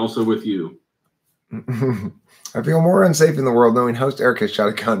 And also with you. I feel more unsafe in the world knowing host Eric has shot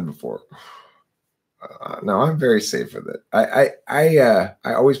a gun before. No, I'm very safe with it. I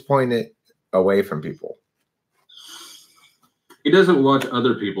always point it away from people. He doesn't watch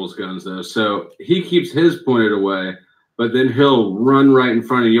other people's guns though, so he keeps his pointed away, but then he'll run right in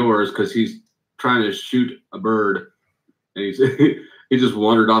front of yours because he's trying to shoot a bird, and he just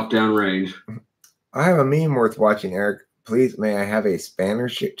wandered off downrange. I have a meme worth watching, Eric. Please, may I have a spanner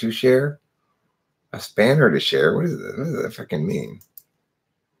to share? A spanner to share? What does that fucking mean?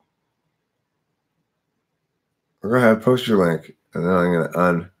 We're gonna have post your link, and then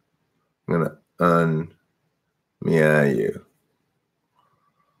I'm gonna meow you.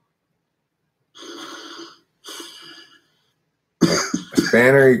 A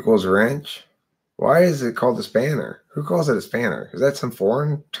spanner equals wrench. Why is it called a spanner? Who calls it a spanner? Is that some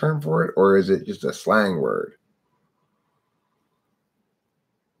foreign term for it, or is it just a slang word?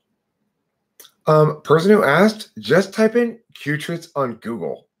 Person who asked, just type in Q-Trits on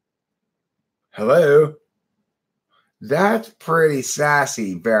Google. Hello? That's pretty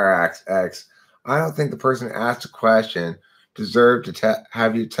sassy, Verax X. I don't think the person who asked a question deserved to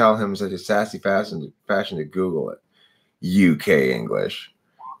have you tell him such a sassy fashion to Google it. UK English.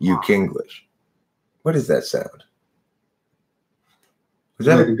 UK English. What is that sound? Was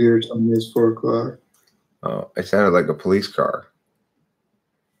that my computer told me it's 4 o'clock. Oh, it sounded like a police car.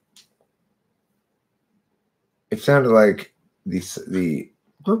 It sounded like the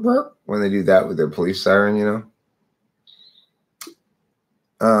when they do that with their police siren, you know.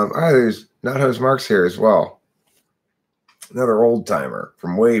 There's Not Host Mark's here as well. Another old timer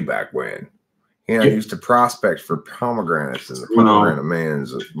from way back when. You know, I used to prospect for pomegranates in the pomegranate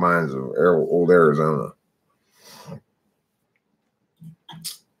mines of old Arizona.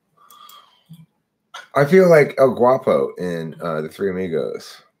 I feel like El Guapo in The Three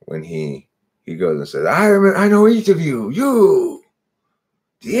Amigos when he goes and says, I know each of you. You,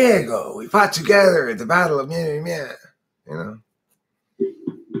 Diego, we fought together at the Battle of Mena. You know?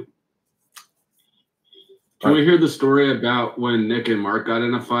 Can we hear the story about when Nick and Mark got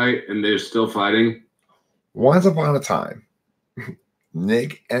in a fight and they're still fighting? Once upon a time,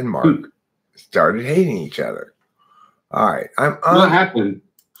 Nick and Mark started hating each other. All right. What happened?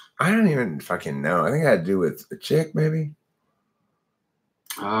 I don't even fucking know. I think it had to do with a chick, maybe.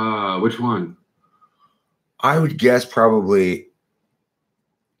 Which one? I would guess probably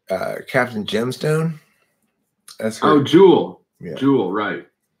Captain Gemstone. That's her. Oh, Jewel. Yeah. Jewel, right.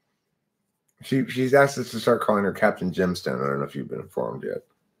 She's asked us to start calling her Captain Gemstone. I don't know if you've been informed yet.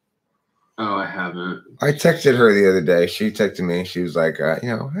 Oh, I haven't. I texted her the other day. She texted me. She was like,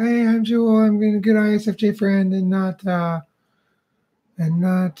 hey, I'm Jewel. I'm being a good ISFJ friend and not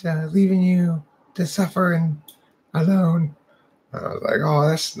leaving you to suffer and alone. I was like, oh,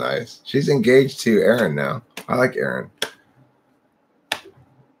 that's nice. She's engaged to Aaron now. I like Aaron.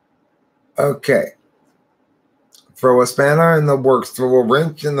 Okay. Throw a spanner in the works. Throw a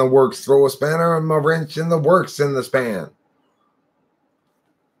wrench in the works. Throw a spanner and a wrench in the works in the span.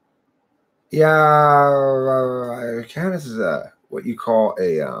 Yeah, Candace is what you call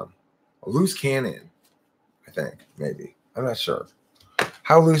a loose cannon, I think, maybe. I'm not sure.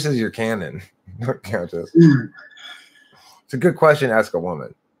 How loose is your cannon, Countess? It's a good question to ask a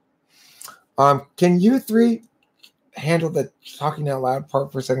woman. Can you three handle the talking out loud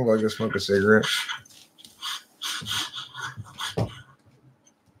part for a second while I go smoke a cigarette?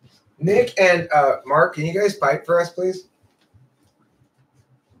 Nick and Mark, can you guys fight for us, please?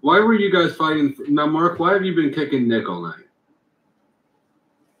 Why were you guys fighting? Now, Mark, why have you been kicking Nick all night?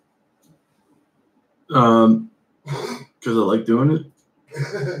 Because I like doing it.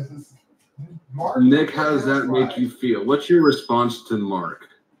 Mark, Nick, how does that make you feel? What's your response to Mark?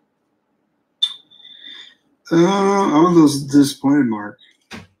 I was disappointed, Mark.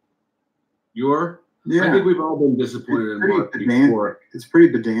 You're? Yeah. I think we've all been disappointed in Mark before. It's pretty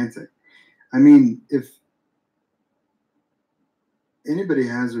pedantic. I mean, if anybody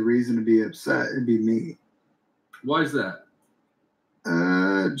has a reason to be upset, it'd be me. Why is that?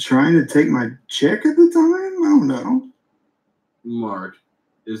 Trying to take my chick at the time? I don't know. Mark,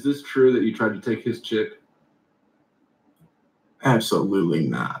 is this true that you tried to take his chick? Absolutely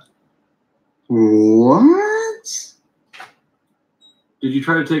not. What? Did you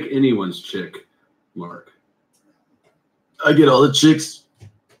try to take anyone's chick, Mark? I get all the chicks.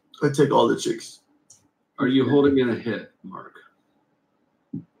 I take all the chicks. Are you holding in a hit, Mark?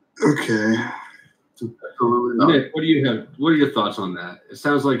 Okay. Absolutely not. Nick, what do you have? What are your thoughts on that? It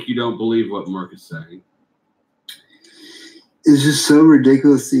sounds like you don't believe what Mark is saying. It's just so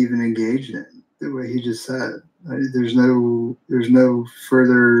ridiculous to even engage in the way he just said. There's no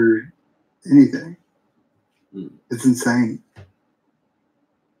further anything. It's insane.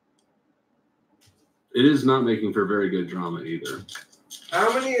 It is not making for very good drama either.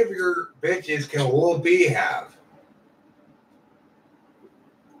 How many of your bitches can Lil B have?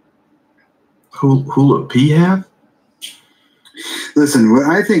 Hula P have? Listen, what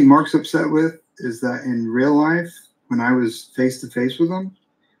I think Mark's upset with is that in real life, when I was face to face with him,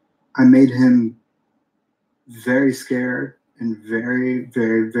 I made him very scared and very,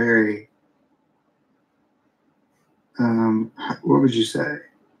 very, very, what would you say?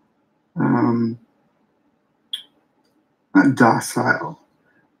 Not docile,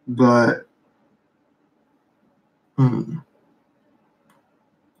 but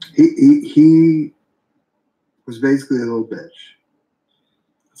he was basically a little bitch.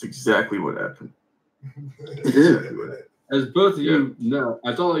 That's exactly what happened. It is. As both of you know,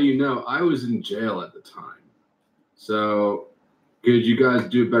 as all of you know, I was in jail at the time. So could you guys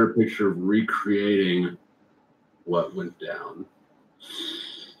do a better picture of recreating what went down?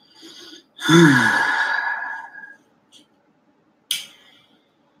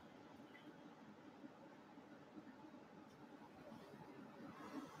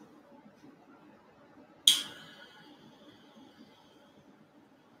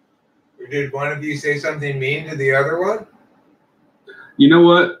 Did one of you say something mean to the other one? You know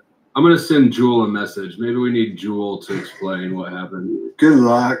what? I'm going to send Jewel a message. Maybe we need Jewel to explain what happened. Good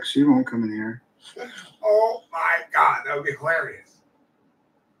luck. She won't come in here. Oh my God, that would be hilarious.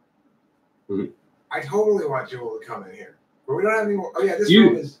 Mhm. I totally want Jewel to come in here, but we don't have any more. Oh yeah, this You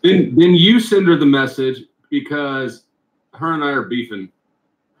room is. then you send her the message because her and I are beefing.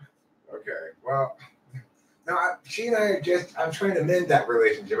 Okay, well, no, she and I are just. I'm trying to mend that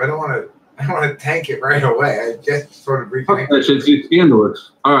relationship. I don't want to tank it right away. I just sort of Fuck reconnected. that shit's too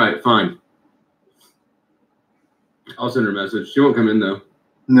scandalous. All right, fine. I'll send her a message. She won't come in though,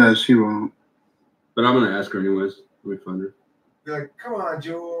 No, she won't. but I'm gonna ask her anyways. Let me find her. Be like, come on,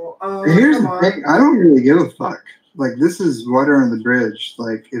 Jewel. Here's Come the on. thing. I don't really give a fuck. Like, this is water on the bridge.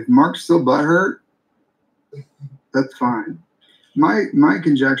 Like, if Mark's still butthurt, that's fine. My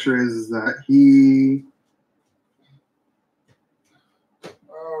conjecture is that he.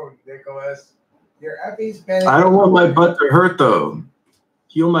 Oh, Nicholas, your effie's been. I don't want my butt to hurt though.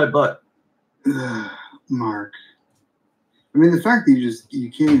 Heal my butt. Mark. I mean, the fact that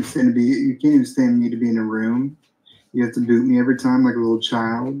you can't even stand me to be in a room. You have to boot me every time like a little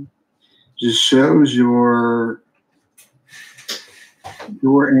child. Just shows your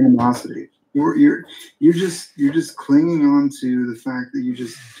animosity. You're just clinging on to the fact that you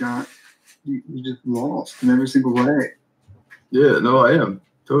just lost in every single way. Yeah, no, I am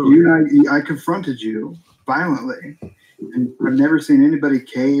totally. I confronted you violently, and I've never seen anybody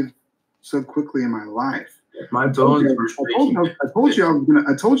cave so quickly in my life. My bones were shaking. I told you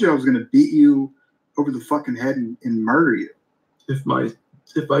I was gonna beat you over the fucking head and murder you. If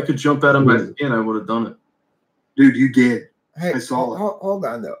I could jump out of my skin, I would have done it. Dude, you did. Hey, I saw it. Hold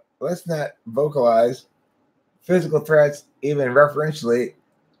on though. Let's not vocalize physical threats even referentially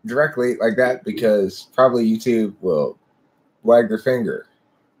directly like that, because probably YouTube will wag their finger.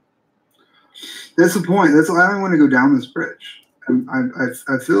 That's the point. That's why I don't want to go down this bridge.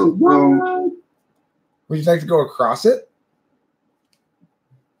 I feel well. Would you like to go across it?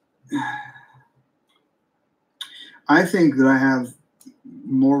 I think that I have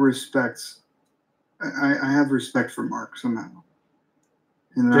more respect. I have respect for Mark somehow.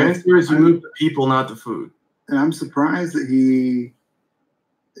 And The answer is you move the people, not the food. And I'm surprised that he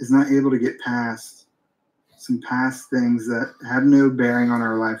is not able to get past some past things that have no bearing on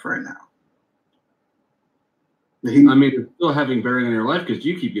our life right now. I mean, it's still having bearing on your life because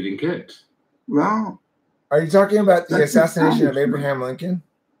you keep getting kicked. Well, are you talking about the that's assassination of Abraham Lincoln?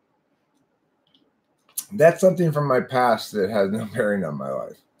 That's something from my past that has no bearing on my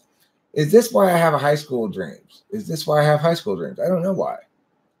life. Is this why I have high school dreams? Is this why I have high school dreams? I don't know why.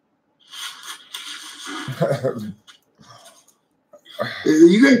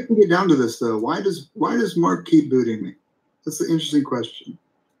 You guys can get down to this though. Why does Mark keep booting me? That's an interesting question.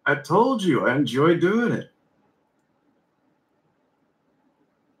 I told you, I enjoy doing it.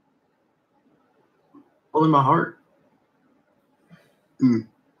 All in my heart. Okay,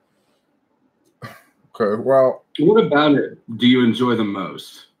 well, what about it do you enjoy the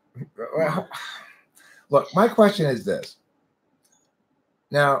most? Well, look, my question is this.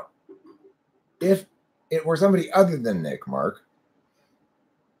 Now, if it were somebody other than Nick, Mark,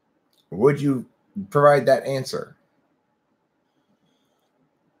 would you provide that answer?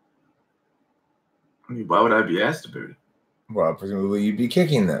 I mean, why would I be asked about it? Well, presumably you'd be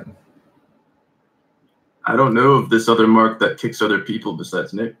kicking them. I don't know of this other Mark that kicks other people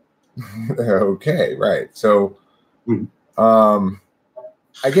besides Nick. Okay, right. So, I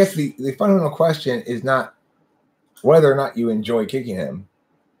guess the fundamental question is not whether or not you enjoy kicking him,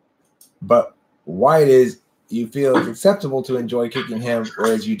 but why it is you feel it's acceptable to enjoy kicking him,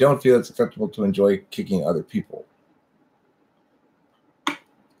 whereas you don't feel it's acceptable to enjoy kicking other people. I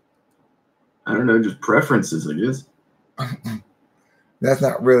don't know, just preferences, I guess. That's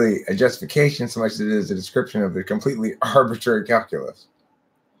not really a justification so much as it is a description of the completely arbitrary calculus.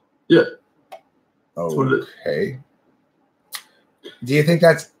 Yeah. Okay. Do you think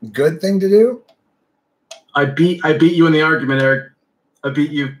that's a good thing to do? I beat you in the argument, Eric. I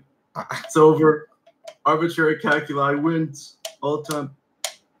beat you. It's over. Arbitrary calculi wins all the time.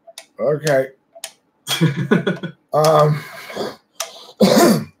 Okay.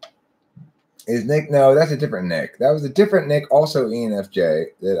 Is Nick? No, that's a different Nick. That was a different Nick, also ENFJ,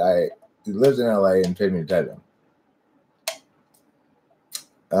 that lives in LA and paid me to type him.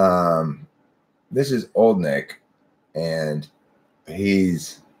 This is old Nick, and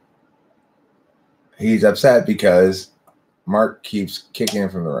he's upset because Mark keeps kicking him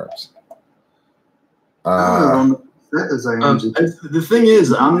from the ropes. The thing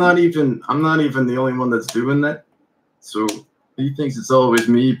is, I'm not even the only one that's doing that. So he thinks it's always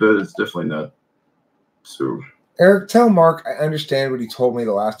me, but it's definitely not. So Eric, tell Mark I understand what he told me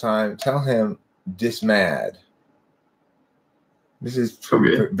the last time. Tell him dismad. This is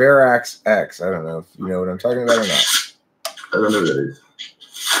Verax X. I don't know if you know what I'm talking about or not. I don't know what that is.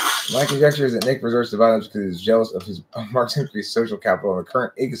 My conjecture is that Nick resorts to violence because he's jealous of his Mark's increased social capital in the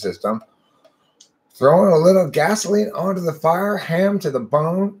current ecosystem. Throwing a little gasoline onto the fire, ham to the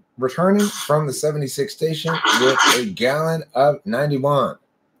bone, returning from the 76 station with a gallon of 91.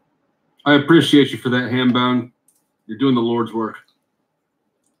 I appreciate you for that, ham bone. You're doing the Lord's work.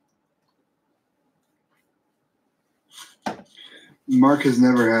 Mark has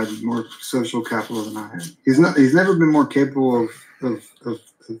never had more social capital than I have. He's never been more capable of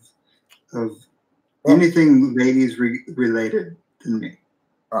anything ladies related than me.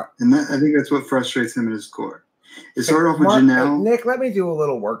 Right. And I think that's what frustrates him at his core. It started off with Mark, Janelle. Nick, let me do a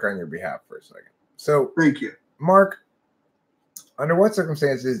little work on your behalf for a second. So, thank you, Mark. Under what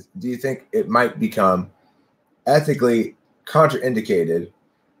circumstances do you think it might become ethically contraindicated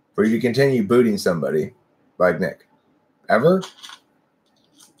for you to continue booting somebody like Nick? Ever?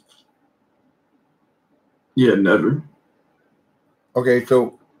 Yeah, never. Okay,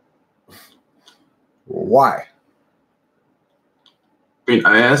 so why? I mean,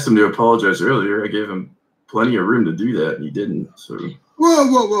 I asked him to apologize earlier. I gave him plenty of room to do that, and he didn't. So.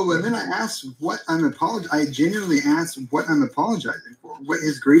 Whoa. And then I asked what I'm apologizing. I genuinely asked what I'm apologizing for, what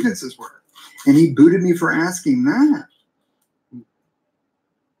his grievances were. And he booted me for asking that.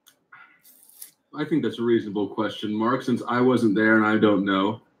 I think that's a reasonable question, Mark, since I wasn't there and I don't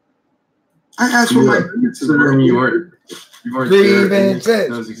know. I asked what my grievances were. You weren't grievances. There.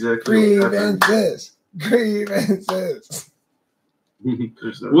 Knows exactly grievances. Grievances.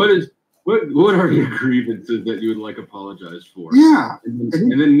 What are your grievances that you would like apologize for? Yeah, and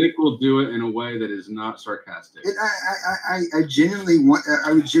then Nick will do it in a way that is not sarcastic. I genuinely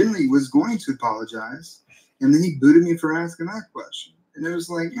was going to apologize, and then he booted me for asking that question, and it was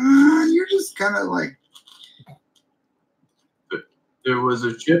like, you're just kind of like. There was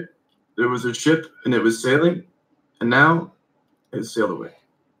a ship, and it was sailing, and now it's sailed away.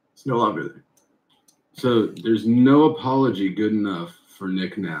 It's no longer there. So there's no apology good enough for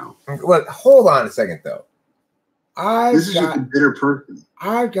Nick now. Look, hold on a second, though. This is just a bitter person.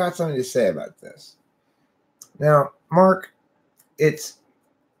 I've got something to say about this. Now, Mark, it's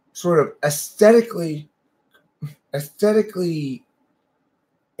sort of aesthetically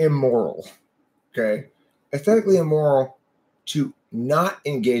immoral. Okay? Aesthetically immoral to not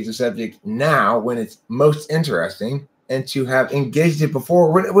engage the subject now when it's most interesting and to have engaged it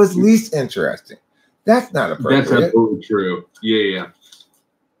before when it was least interesting. That's not appropriate. That's absolutely true. Yeah.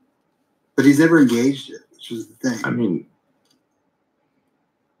 But he's never engaged it, which is the thing. I mean,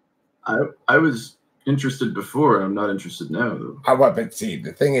 I was interested before, and I'm not interested now, though. But see,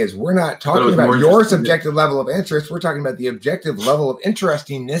 the thing is, we're not talking about your subjective level of interest. We're talking about the objective level of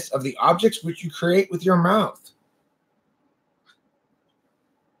interestingness of the objects which you create with your mouth.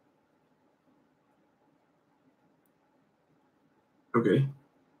 Okay.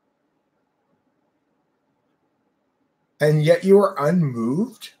 And yet you are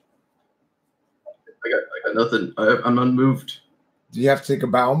unmoved? I got nothing. I'm unmoved. Do you have to take a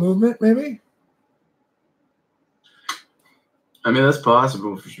bowel movement, maybe? I mean, that's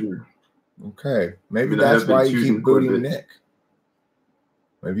possible for sure. Okay. Maybe that's why you keep booting Nick.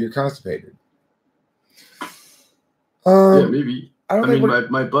 Maybe you're constipated. Yeah, maybe. I mean,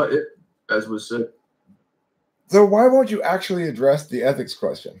 my butt, as was said. So why won't you actually address the ethics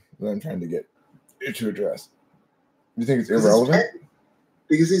question that I'm trying to get you to address? You think it's irrelevant?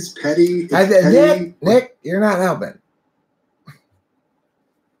 Because it's petty. Petty. Nick, you're not helping.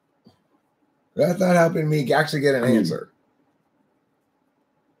 That's not helping me actually get an answer.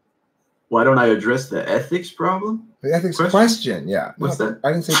 Why don't I address the ethics problem? The ethics question, yeah. What's that?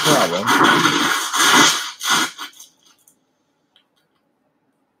 I didn't say problem.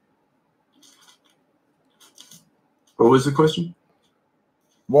 What was the question?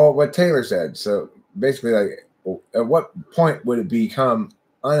 Well, what Taylor said. So basically, like, at what point would it become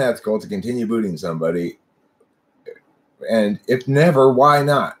unethical to continue booting somebody? And if never, why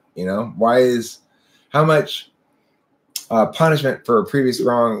not? You know, how much punishment for a previous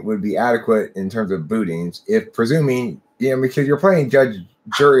wrong would be adequate in terms of bootings if presuming, because you're playing judge,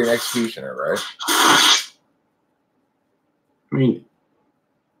 jury, and executioner, right? I mean,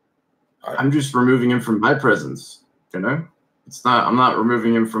 I'm just removing him from my presence, I'm not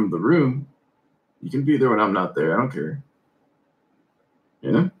removing him from the room. You can be there when I'm not there. I don't care.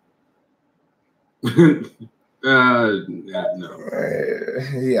 No.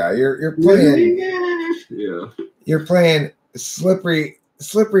 Yeah, you're playing. Yeah. You're playing slippery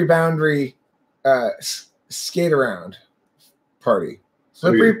boundary, skate around party.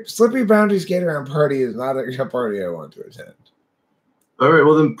 Slippery boundary skate around party is not a party I want to attend. All right,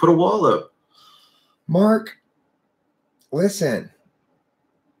 well then put a wall up. Mark, listen.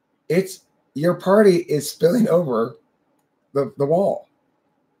 It's your party is spilling over the wall.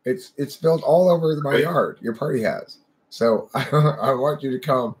 It's spilled all over my yard. Your party has. So I want you to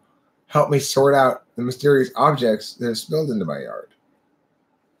come help me sort out the mysterious objects that have spilled into my yard.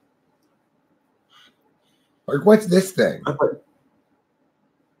 Like, what's this thing?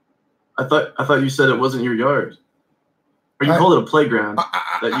 I thought you said it wasn't your yard. Or you called it a playground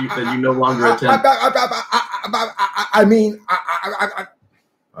that you no longer attend. I mean,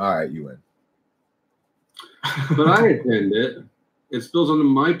 all right, you win. But I attend it. It spills onto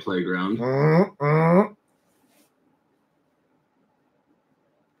my playground.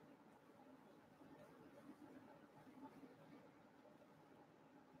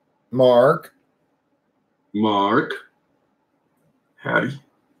 Mark. Howdy.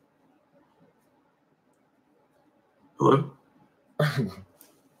 Hello.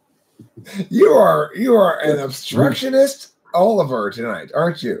 You are an obstructionist Oliver tonight,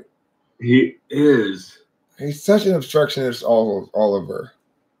 aren't you? He is. He's such an obstructionist Oliver.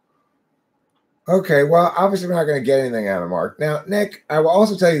 Okay, well, obviously we're not going to get anything out of Mark. Now, Nick, I will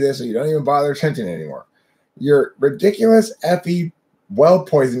also tell you this so you don't even bother attempting anymore. Your ridiculous effie well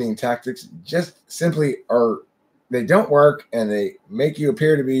poisoning tactics just simply they don't work, and they make you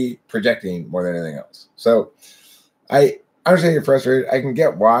appear to be projecting more than anything else. So I understand you're frustrated. I can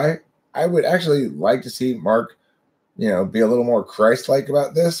get why. I would actually like to see Mark, be a little more Christ-like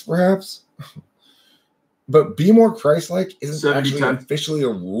about this, perhaps. But be more Christ-like isn't actually officially a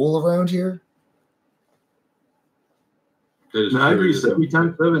rule around here. No, I agree. 70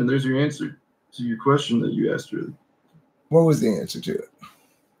 times 7. There's your answer to your question that you asked earlier. What was the answer to it?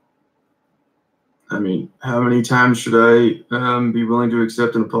 I mean, how many times should I be willing to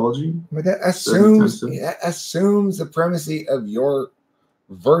accept an apology? But that assumes the primacy of your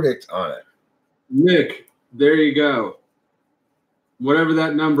verdict on it. Nick, there you go. Whatever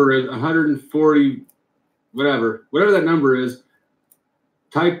that number is, 140, whatever that number is,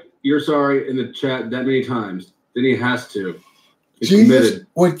 type "you're sorry" in the chat that many times. Then he has to. He's Jesus committed.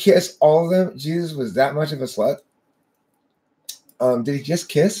 Would kiss all of them. Jesus was that much of a slut. Did he just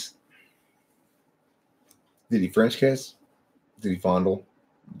kiss? Did he French kiss? Did he fondle?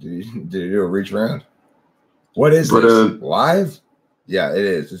 Did he do a reach around? What is this? Live? Yeah, it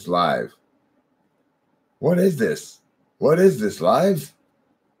is. It's live. What is this? What is this, live?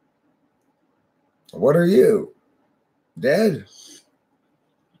 What are you? Dead?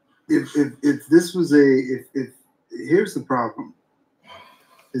 If this was if here's the problem,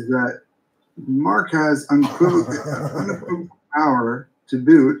 is that Mark has unequivocal power to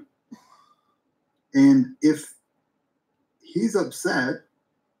boot, and if he's upset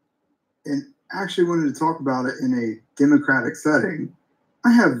and actually wanted to talk about it in a democratic setting,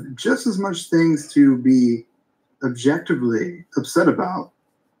 I have just as much things to be objectively upset about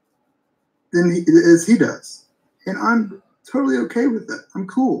as he does, and I'm totally okay with it. I'm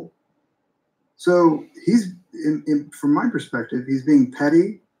cool. So he's, from my perspective, he's being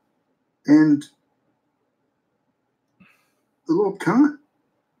petty and a little cunt.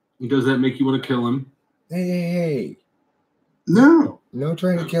 Does that make you want to kill him? Hey. No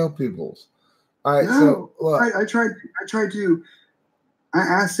trying to kill people. All right, no. so look. I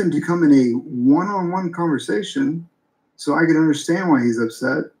asked him to come in a one-on-one conversation so I could understand why he's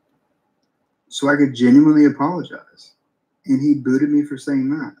upset, so I could genuinely apologize. And he booted me for saying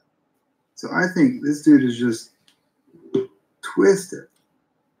that. So I think this dude is just twisted.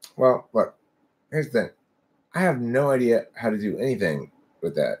 Well, look, here's the thing. I have no idea how to do anything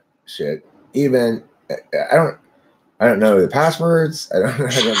with that shit. Even I don't know the passwords. I don't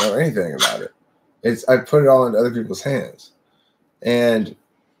know anything about it. I put it all into other people's hands. And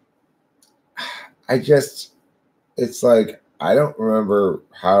it's like, I don't remember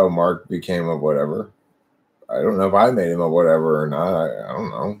how Mark became a whatever. I don't know if I made him a whatever or not. I don't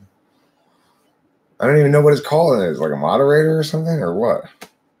know. I don't even know what his calling is, like a moderator or something, or what?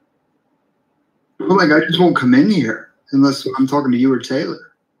 Well, I just won't come in here unless I'm talking to you or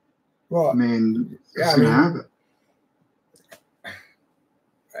Taylor. Well, I mean, it's gonna happen.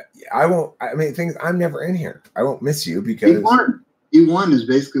 I won't. I mean, things. I'm never in here. I won't miss you because E1 is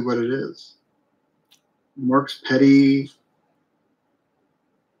basically what it is. Mark's petty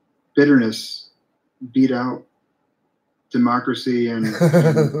bitterness beat out democracy and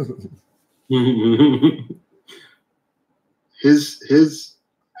his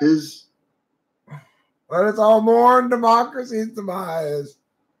Let us all mourn democracy's demise.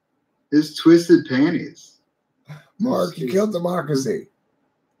 His twisted panties. Mark, you killed democracy.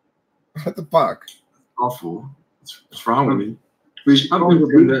 What the fuck? Awful. What's wrong with me? I've never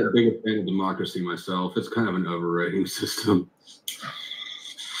been that big a fan of democracy myself. It's kind of an overrating system.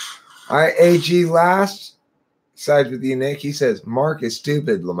 AG last sides with you, Nick. He says Mark is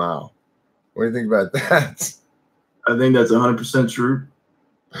stupid, Lamau. What do you think about that? I think that's 100% true.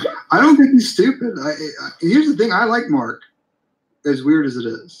 I don't think he's stupid. Here's the thing. I like Mark, as weird as it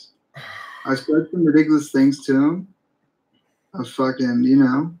is. I said some ridiculous things to him. I fucking, you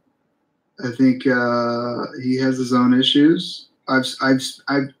know, I think he has his own issues.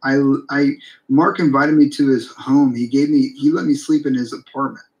 Mark invited me to his home. He let me sleep in his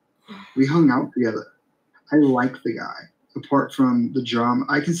apartment. We hung out together. I like the guy. Apart from the drama,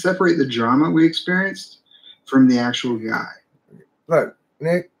 I can separate the drama we experienced from the actual guy. Look,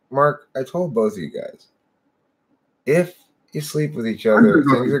 Nick, Mark, I told both of you guys, if you sleep with each other,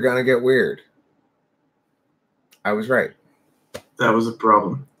 things are gonna get weird. I was right. That was a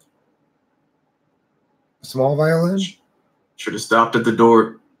problem. Small violin? Should have stopped at the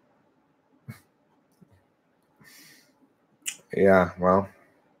door. Yeah, well,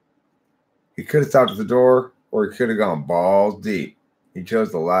 he could have stopped at the door, or he could have gone balls deep. He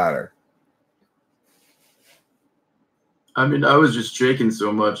chose the latter. I mean, I was just shaking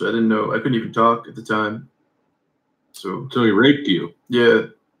so much. I didn't know. I couldn't even talk at the time. So he raped you? Yeah.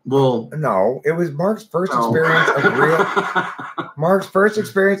 Well, no, it was Mark's first experience of real. Mark's first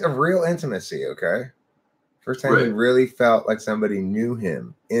experience of real intimacy. Okay, first time he really felt like somebody knew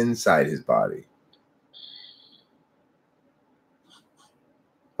him inside his body,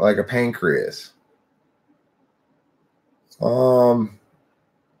 like a pancreas. How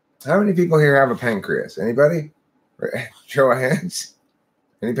many people here have a pancreas? Anybody? Show of hands.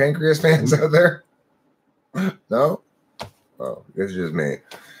 Any pancreas fans out there? No? Oh, this is just me.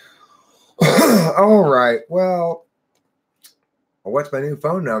 All right. Well, what's my new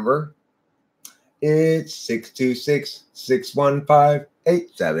phone number? It's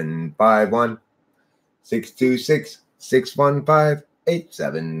 626-615-8751.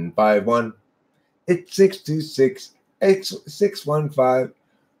 626-615-8751. It's 626-615.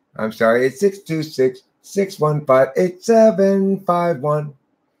 I'm sorry. It's 626-615-8751.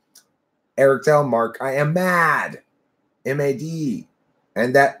 Eric, tell Mark I am mad. MAD.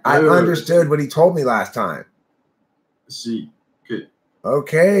 And that I understood what he told me last time. See, good.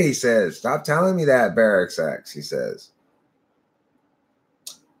 Okay, he says. Stop telling me that, Barracks X, he says.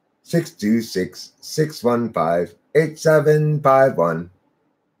 626-615-8751.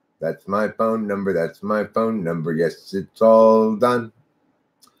 That's my phone number. That's my phone number. Yes, it's all done.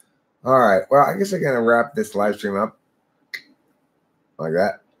 All right. Well, I guess I'm going to wrap this live stream up like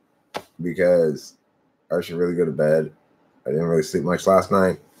that because I should really go to bed. I didn't really sleep much last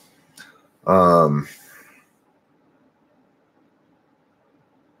night. I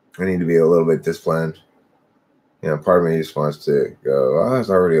need to be a little bit disciplined. You know, part of me just wants to go, oh, it's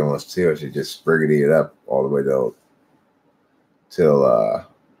already almost 2. I should just spriggity it up all the way till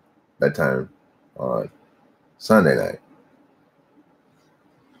bedtime on Sunday night.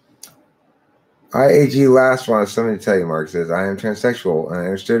 IAG last one, something to tell you, Mark says, I am transsexual and I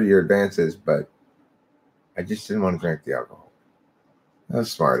understood your advances, but I just didn't want to drink the alcohol. That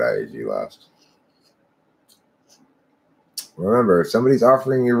was smart, IAG last. Remember, if somebody's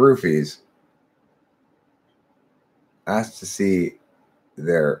offering you roofies, ask to see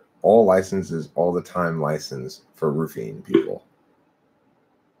their all licenses, all the time license for roofing people.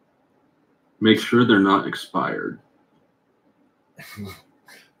 Make sure they're not expired.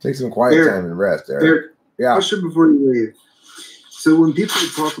 Take some quiet time and rest, Eric. Eric, yeah. Question before you leave. So when people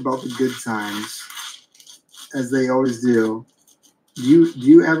talk about the good times, as they always do, do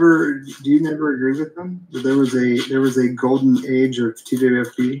you never agree with them? That there was a golden age of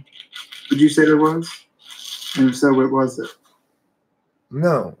TWFP? Would you say there was? And if so, what was it?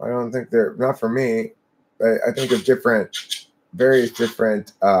 No, I don't think they're not for me. I think of various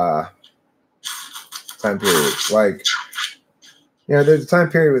different time periods. Like, you know, there's a time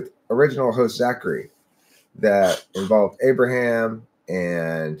period with original host Zachary that involved Abraham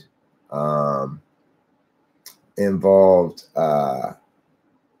and involved I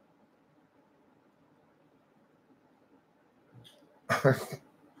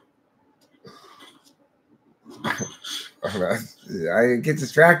get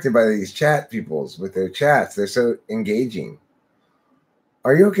distracted by these chat peoples with their chats. They're so engaging.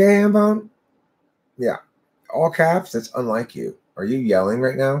 Are you okay, Hambone? Yeah. All caps, that's unlike you. Are you yelling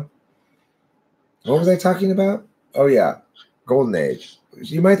right now? What was I talking about? Oh, yeah. Golden Age.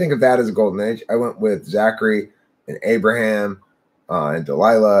 You might think of that as a golden age. I went with Zachary and Abraham and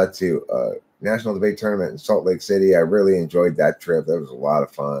Delilah to a national debate tournament in Salt Lake City. I really enjoyed that trip. That was a lot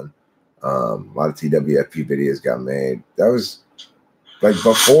of fun. A lot of TWFP videos got made. That was like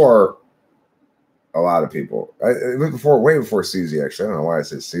before a lot of people. It was way before Susie, actually. I don't know why I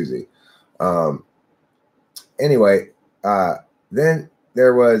said Susie. Anyway, then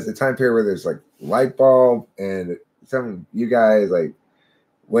there was a time period where there's like light bulb, and some of you guys, like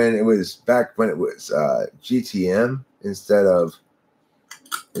when it was GTM instead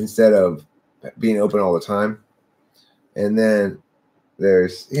of being open all the time. And then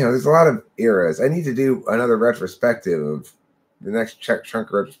there's a lot of eras. I need to do another retrospective of the next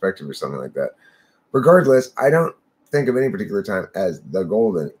chunk retrospective or something like that. Regardless, I don't think of any particular time as the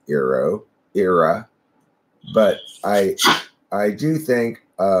golden era, but I do think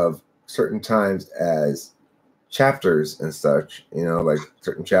of certain times as chapters and such, like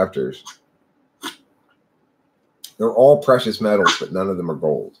certain chapters. They're all precious metals, but none of them are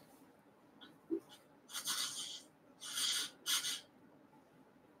gold.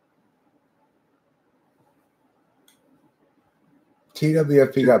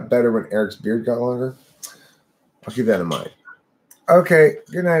 TWFP got better when Eric's beard got longer. I'll keep that in mind. Okay,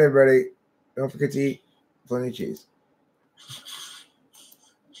 good night, everybody. Don't forget to eat plenty of cheese.